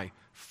be in my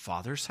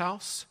Father's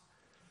house?"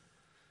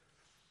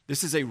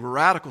 This is a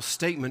radical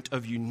statement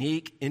of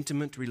unique,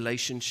 intimate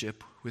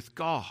relationship with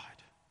God.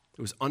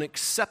 It was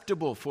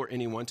unacceptable for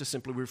anyone to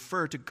simply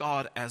refer to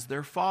God as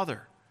their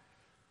Father.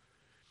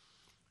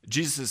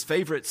 Jesus'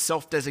 favorite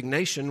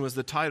self-designation was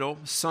the title,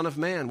 Son of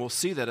Man. We'll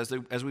see that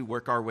as we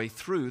work our way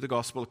through the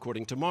Gospel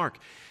according to Mark.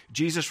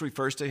 Jesus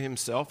refers to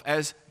himself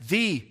as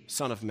the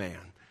Son of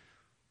Man,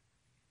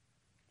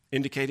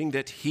 indicating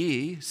that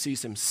he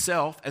sees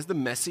himself as the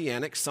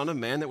messianic Son of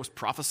Man that was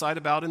prophesied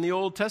about in the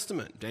Old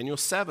Testament, Daniel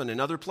 7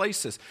 and other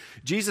places.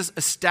 Jesus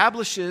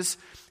establishes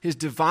his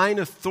divine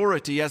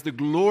authority as the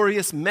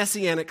glorious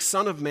messianic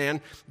Son of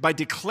Man by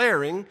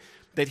declaring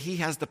that he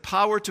has the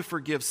power to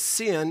forgive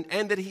sin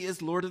and that he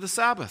is Lord of the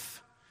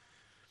Sabbath.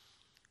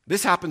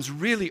 This happens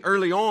really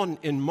early on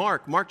in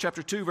Mark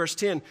chapter 2, verse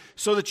 10,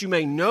 "So that you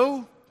may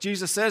know,"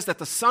 Jesus says, "that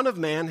the Son of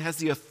Man has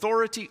the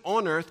authority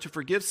on earth to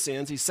forgive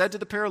sins. He said to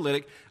the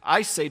paralytic,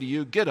 'I say to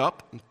you, get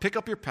up and pick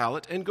up your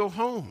pallet and go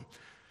home.'"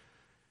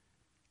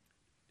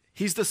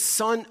 He's the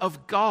Son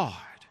of God.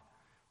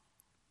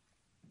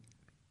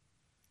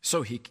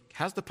 So he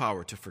has the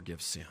power to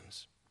forgive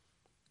sins.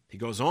 He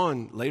goes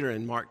on later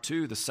in Mark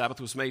 2, "The Sabbath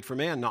was made for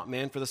man, not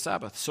man for the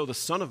Sabbath. So the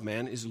Son of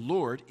Man is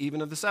Lord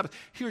even of the Sabbath."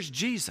 Here's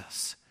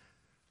Jesus,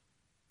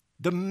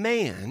 the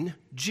man,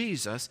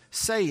 Jesus,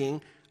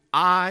 saying,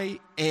 "I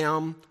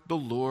am the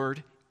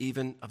Lord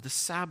even of the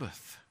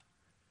Sabbath."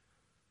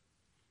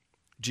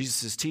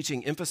 Jesus'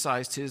 teaching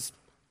emphasized his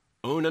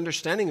own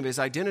understanding of his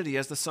identity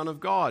as the Son of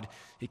God.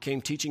 He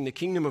came teaching the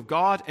kingdom of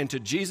God, and to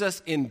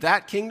Jesus in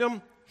that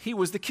kingdom, he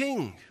was the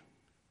king.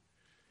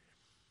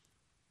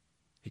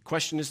 He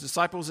questioned his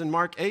disciples in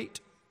Mark 8.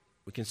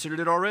 We considered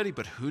it already,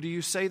 but who do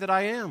you say that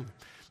I am?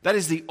 That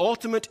is the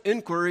ultimate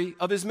inquiry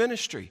of his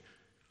ministry.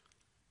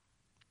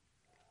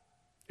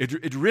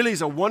 It really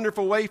is a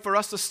wonderful way for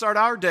us to start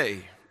our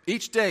day,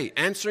 each day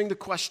answering the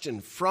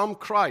question from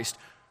Christ,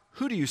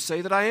 who do you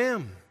say that I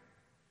am?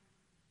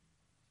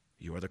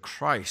 You are the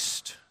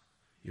Christ.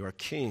 You are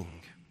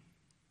King.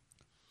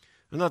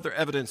 Another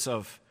evidence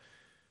of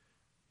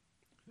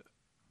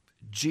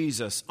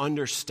Jesus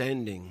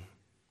understanding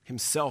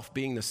himself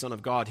being the Son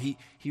of God,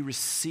 he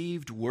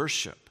received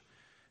worship.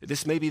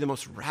 This may be the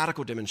most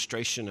radical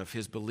demonstration of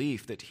his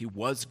belief that he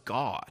was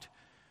God.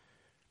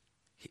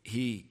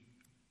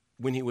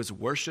 When he was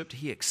worshiped,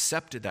 he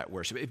accepted that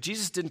worship. If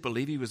Jesus didn't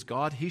believe he was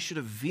God, he should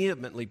have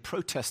vehemently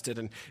protested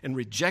and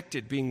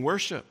rejected being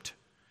worshiped.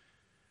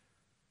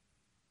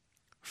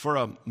 For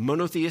a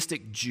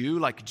monotheistic Jew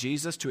like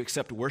Jesus to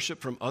accept worship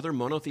from other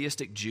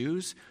monotheistic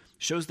Jews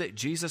shows that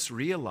Jesus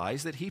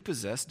realized that he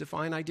possessed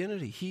divine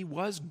identity. He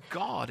was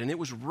God, and it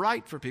was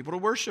right for people to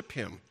worship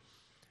him.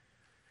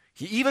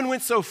 He even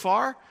went so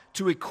far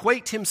to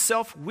equate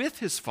himself with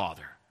his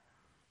Father,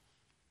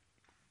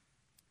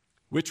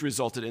 which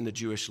resulted in the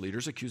Jewish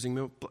leaders accusing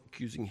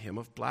him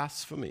of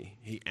blasphemy.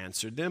 He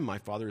answered them, my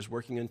Father is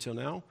working until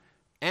now,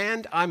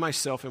 and I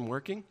myself am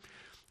working.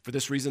 For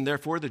this reason,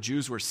 therefore, the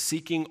Jews were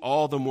seeking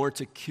all the more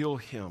to kill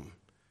him,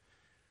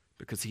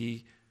 because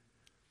he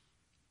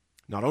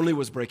not only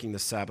was breaking the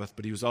Sabbath,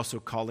 but he was also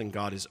calling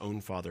God his own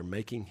Father,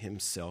 making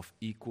himself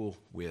equal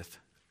with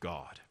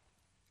God.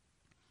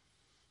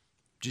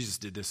 Jesus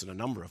did this in a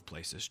number of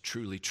places.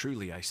 Truly,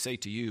 truly, I say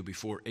to you,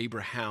 before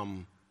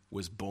Abraham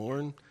was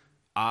born,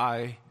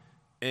 I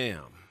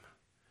am.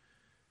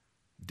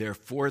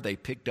 Therefore, they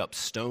picked up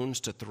stones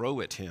to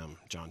throw at him,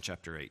 John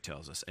chapter 8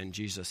 tells us, and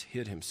Jesus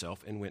hid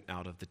himself and went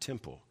out of the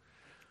temple.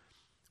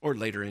 Or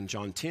later in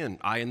John 10,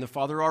 I and the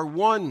Father are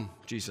one,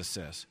 Jesus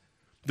says.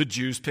 The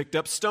Jews picked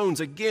up stones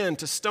again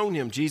to stone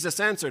him. Jesus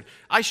answered,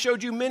 I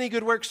showed you many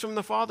good works from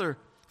the Father.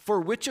 For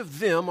which of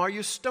them are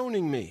you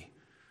stoning me?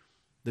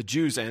 The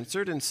Jews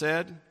answered and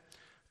said,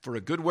 for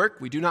a good work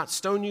we do not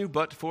stone you,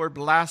 but for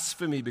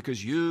blasphemy,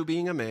 because you,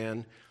 being a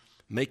man,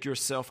 make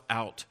yourself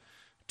out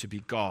to be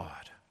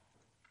God.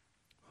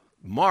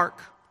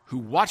 Mark, who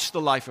watched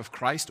the life of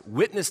Christ,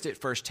 witnessed it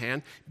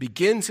firsthand,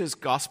 begins his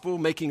gospel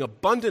making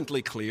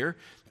abundantly clear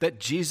that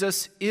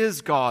Jesus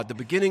is God, the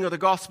beginning of the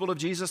gospel of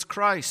Jesus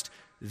Christ,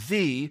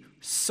 the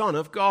Son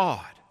of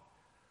God.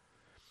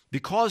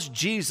 Because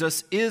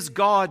Jesus is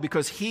God,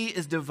 because he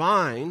is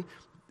divine,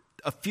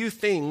 a few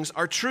things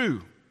are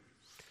true.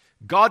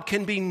 God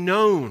can be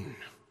known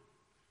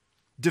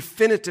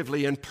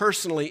definitively and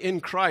personally in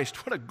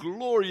Christ. What a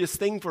glorious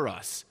thing for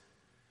us.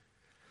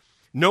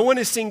 No one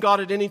has seen God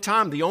at any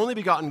time. The only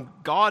begotten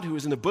God who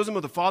is in the bosom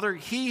of the Father,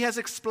 he has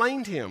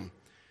explained him.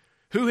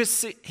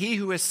 He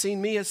who has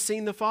seen me has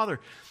seen the Father.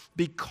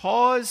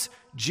 Because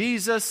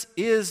Jesus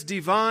is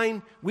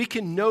divine, we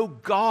can know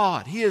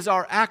God. He is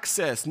our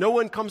access. No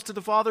one comes to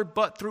the Father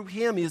but through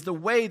him. He is the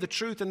way, the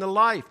truth, and the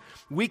life.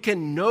 We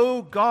can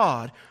know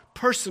God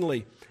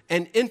personally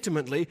and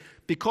intimately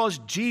because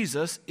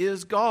Jesus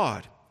is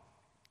God.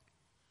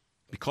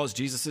 Because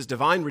Jesus is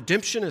divine,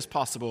 redemption is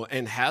possible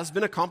and has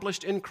been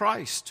accomplished in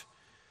Christ.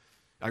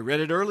 I read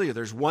it earlier.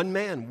 There's one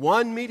man,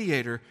 one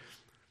mediator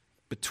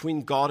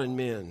between God and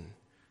men,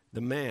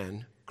 the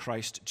man,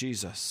 Christ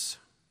Jesus.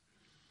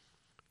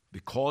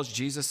 Because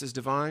Jesus is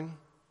divine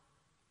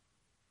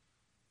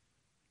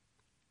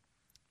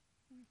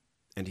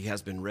and he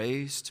has been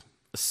raised,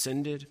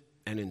 ascended,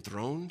 and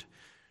enthroned,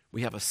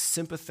 we have a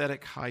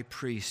sympathetic high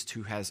priest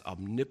who has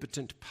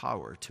omnipotent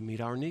power to meet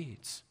our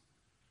needs.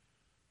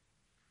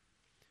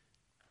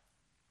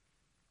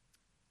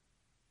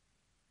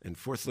 And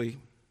fourthly,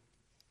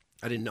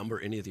 I didn't number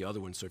any of the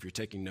other ones, so if you're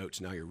taking notes,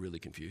 now you're really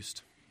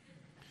confused.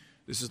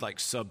 This is like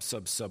sub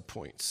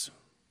points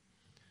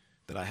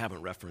that I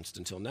haven't referenced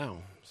until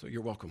now, so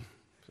you're welcome.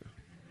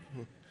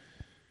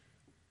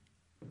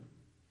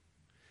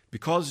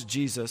 Because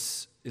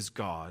Jesus is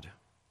God,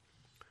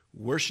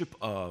 worship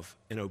of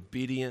and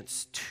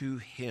obedience to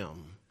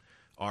him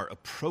are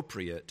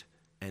appropriate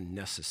and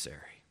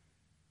necessary.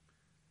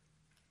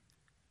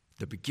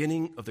 The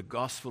beginning of the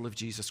gospel of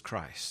Jesus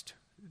Christ,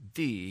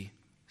 the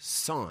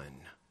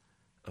Son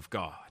of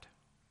God.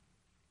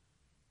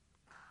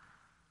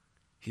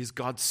 He's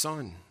God's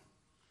Son.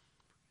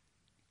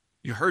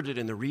 You heard it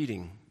in the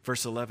reading,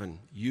 verse 11.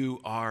 You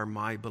are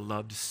my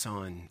beloved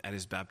Son at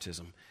his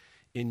baptism.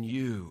 In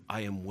you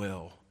I am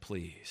well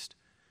pleased.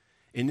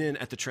 And then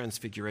at the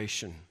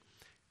transfiguration,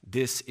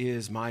 this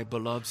is my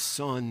beloved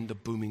Son, the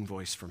booming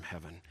voice from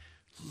heaven.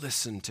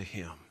 Listen to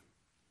him.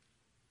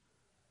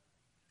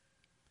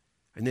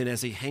 And then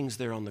as he hangs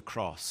there on the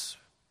cross,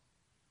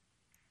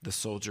 the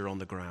soldier on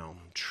the ground,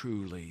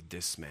 truly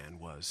this man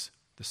was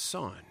the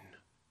Son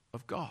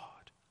of God.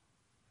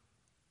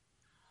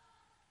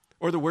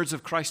 Or the words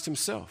of Christ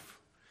himself,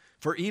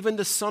 for even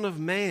the Son of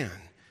Man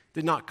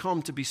did not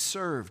come to be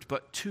served,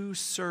 but to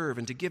serve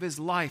and to give his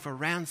life a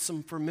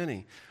ransom for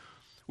many.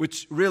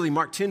 Which really,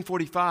 Mark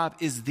 10:45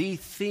 is the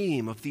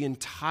theme of the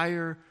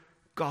entire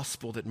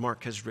gospel that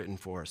Mark has written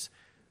for us.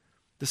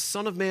 The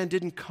Son of Man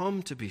didn't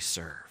come to be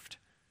served,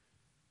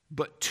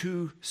 but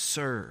to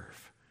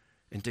serve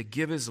and to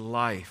give his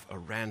life a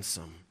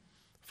ransom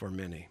for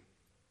many.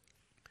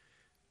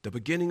 The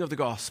beginning of the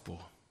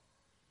gospel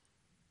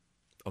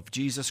of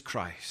Jesus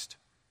Christ,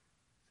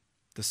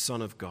 the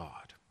Son of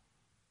God.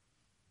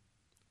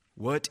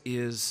 What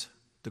is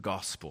the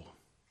gospel?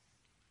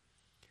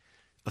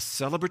 A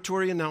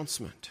celebratory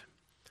announcement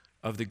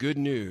of the good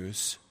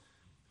news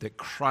that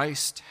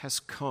Christ has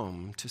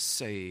come to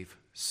save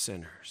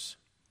sinners.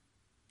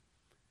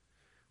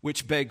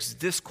 Which begs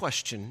this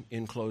question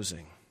in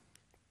closing.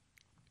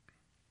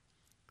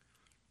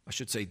 I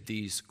should say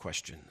these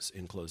questions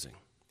in closing.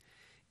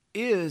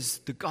 Is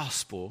the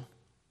gospel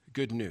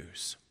good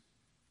news?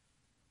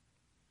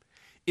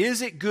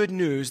 Is it good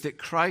news that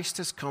Christ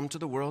has come to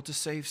the world to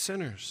save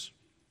sinners?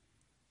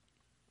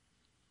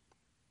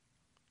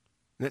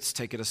 Let's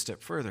take it a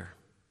step further.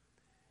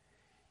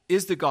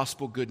 Is the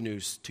gospel good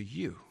news to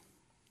you?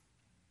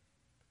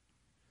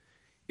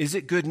 Is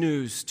it good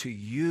news to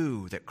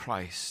you that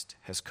Christ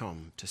has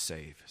come to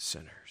save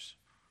sinners?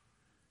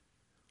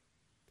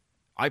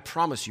 I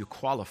promise you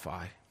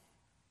qualify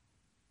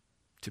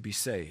to be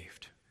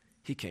saved.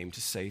 He came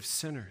to save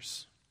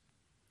sinners.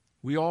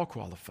 We all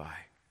qualify.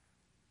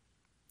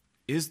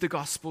 Is the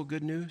gospel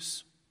good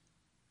news?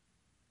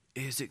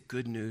 Is it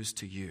good news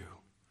to you?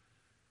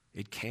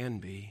 It can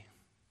be.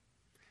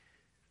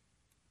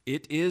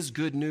 It is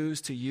good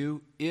news to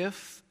you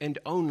if and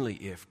only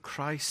if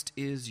Christ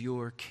is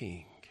your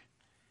King,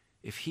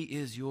 if he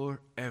is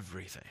your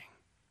everything.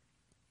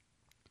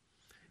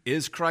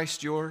 Is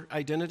Christ your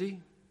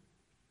identity?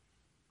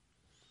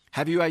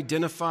 Have you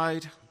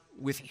identified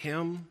with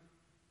him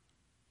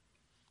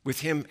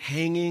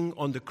hanging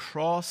on the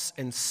cross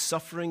and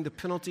suffering the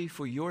penalty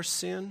for your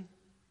sin?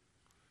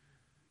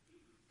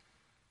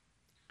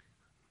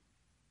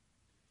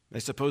 I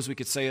suppose we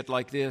could say it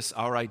like this: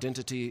 our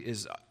identity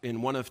is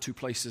in one of two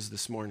places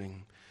this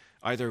morning,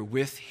 either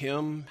with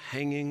him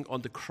hanging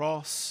on the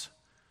cross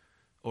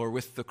or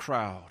with the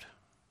crowd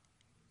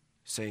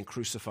saying,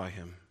 "Crucify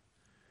him."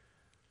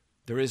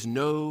 There is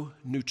no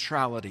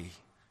neutrality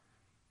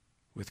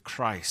with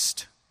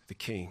Christ the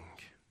King.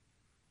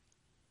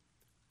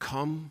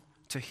 Come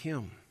to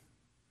him.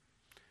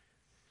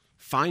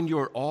 Find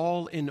your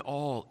all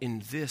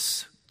in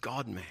this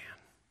God-man.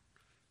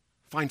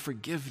 Find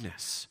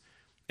forgiveness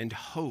and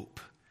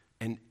hope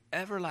and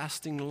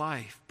everlasting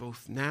life,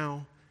 both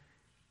now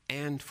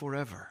and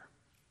forever.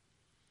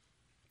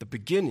 The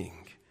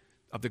beginning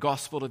of the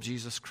gospel of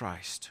Jesus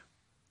Christ,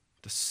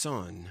 the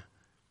Son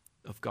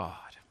of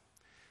God.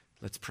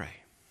 Let's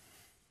pray.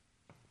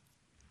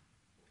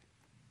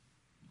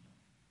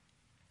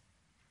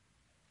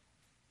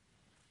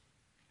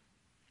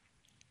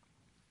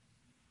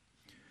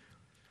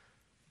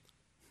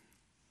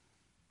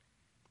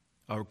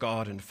 Our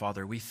God and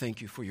Father, we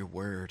thank you for your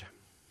word.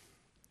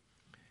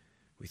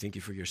 We thank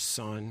you for your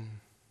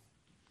Son,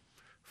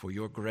 for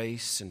your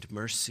grace and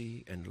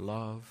mercy and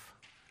love.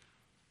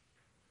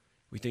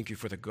 We thank you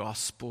for the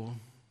gospel,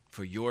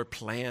 for your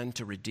plan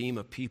to redeem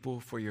a people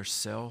for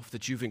yourself,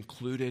 that you've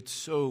included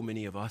so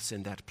many of us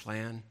in that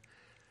plan.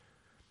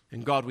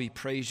 And God, we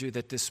praise you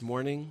that this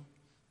morning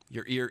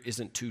your ear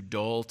isn't too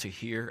dull to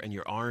hear and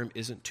your arm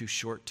isn't too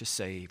short to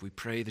save. We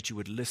pray that you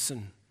would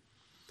listen,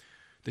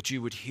 that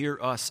you would hear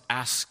us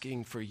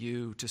asking for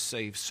you to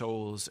save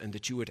souls, and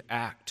that you would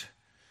act,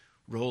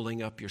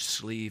 rolling up your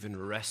sleeve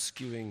and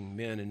rescuing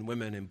men and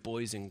women and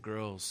boys and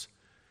girls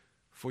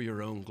for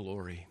your own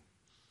glory.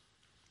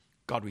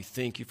 God, we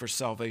thank you for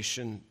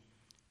salvation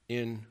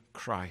in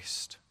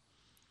Christ.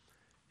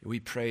 We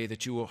pray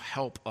that you will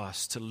help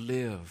us to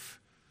live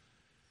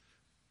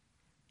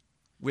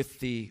with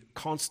the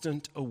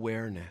constant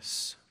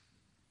awareness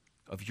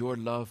of your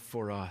love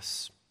for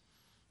us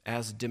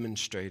as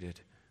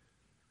demonstrated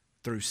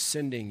through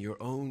sending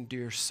your own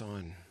dear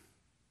Son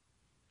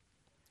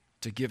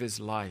to give his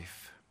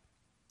life,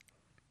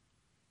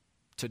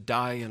 to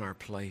die in our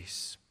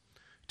place,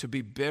 to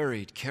be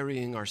buried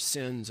carrying our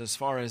sins as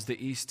far as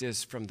the east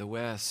is from the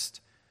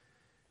west,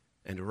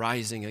 and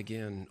rising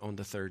again on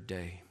the third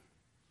day.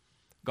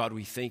 God,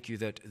 we thank you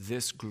that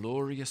this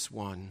glorious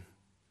one,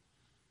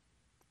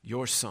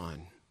 your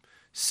Son,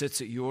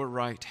 sits at your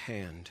right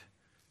hand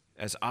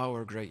as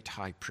our great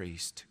high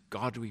priest.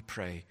 God, we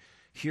pray,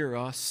 hear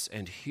us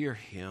and hear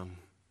him.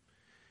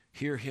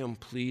 Hear him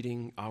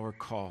pleading our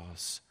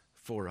cause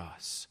for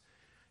us.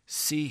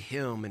 See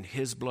him and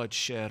his blood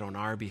shed on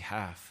our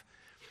behalf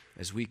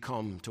as we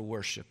come to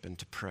worship and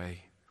to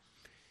pray.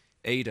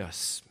 Aid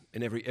us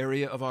in every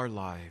area of our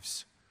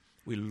lives.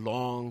 We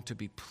long to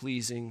be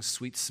pleasing,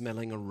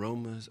 sweet-smelling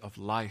aromas of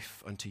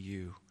life unto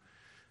you.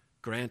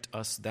 Grant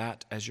us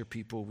that as your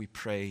people, we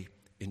pray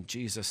in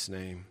Jesus'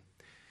 name.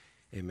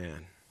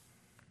 Amen.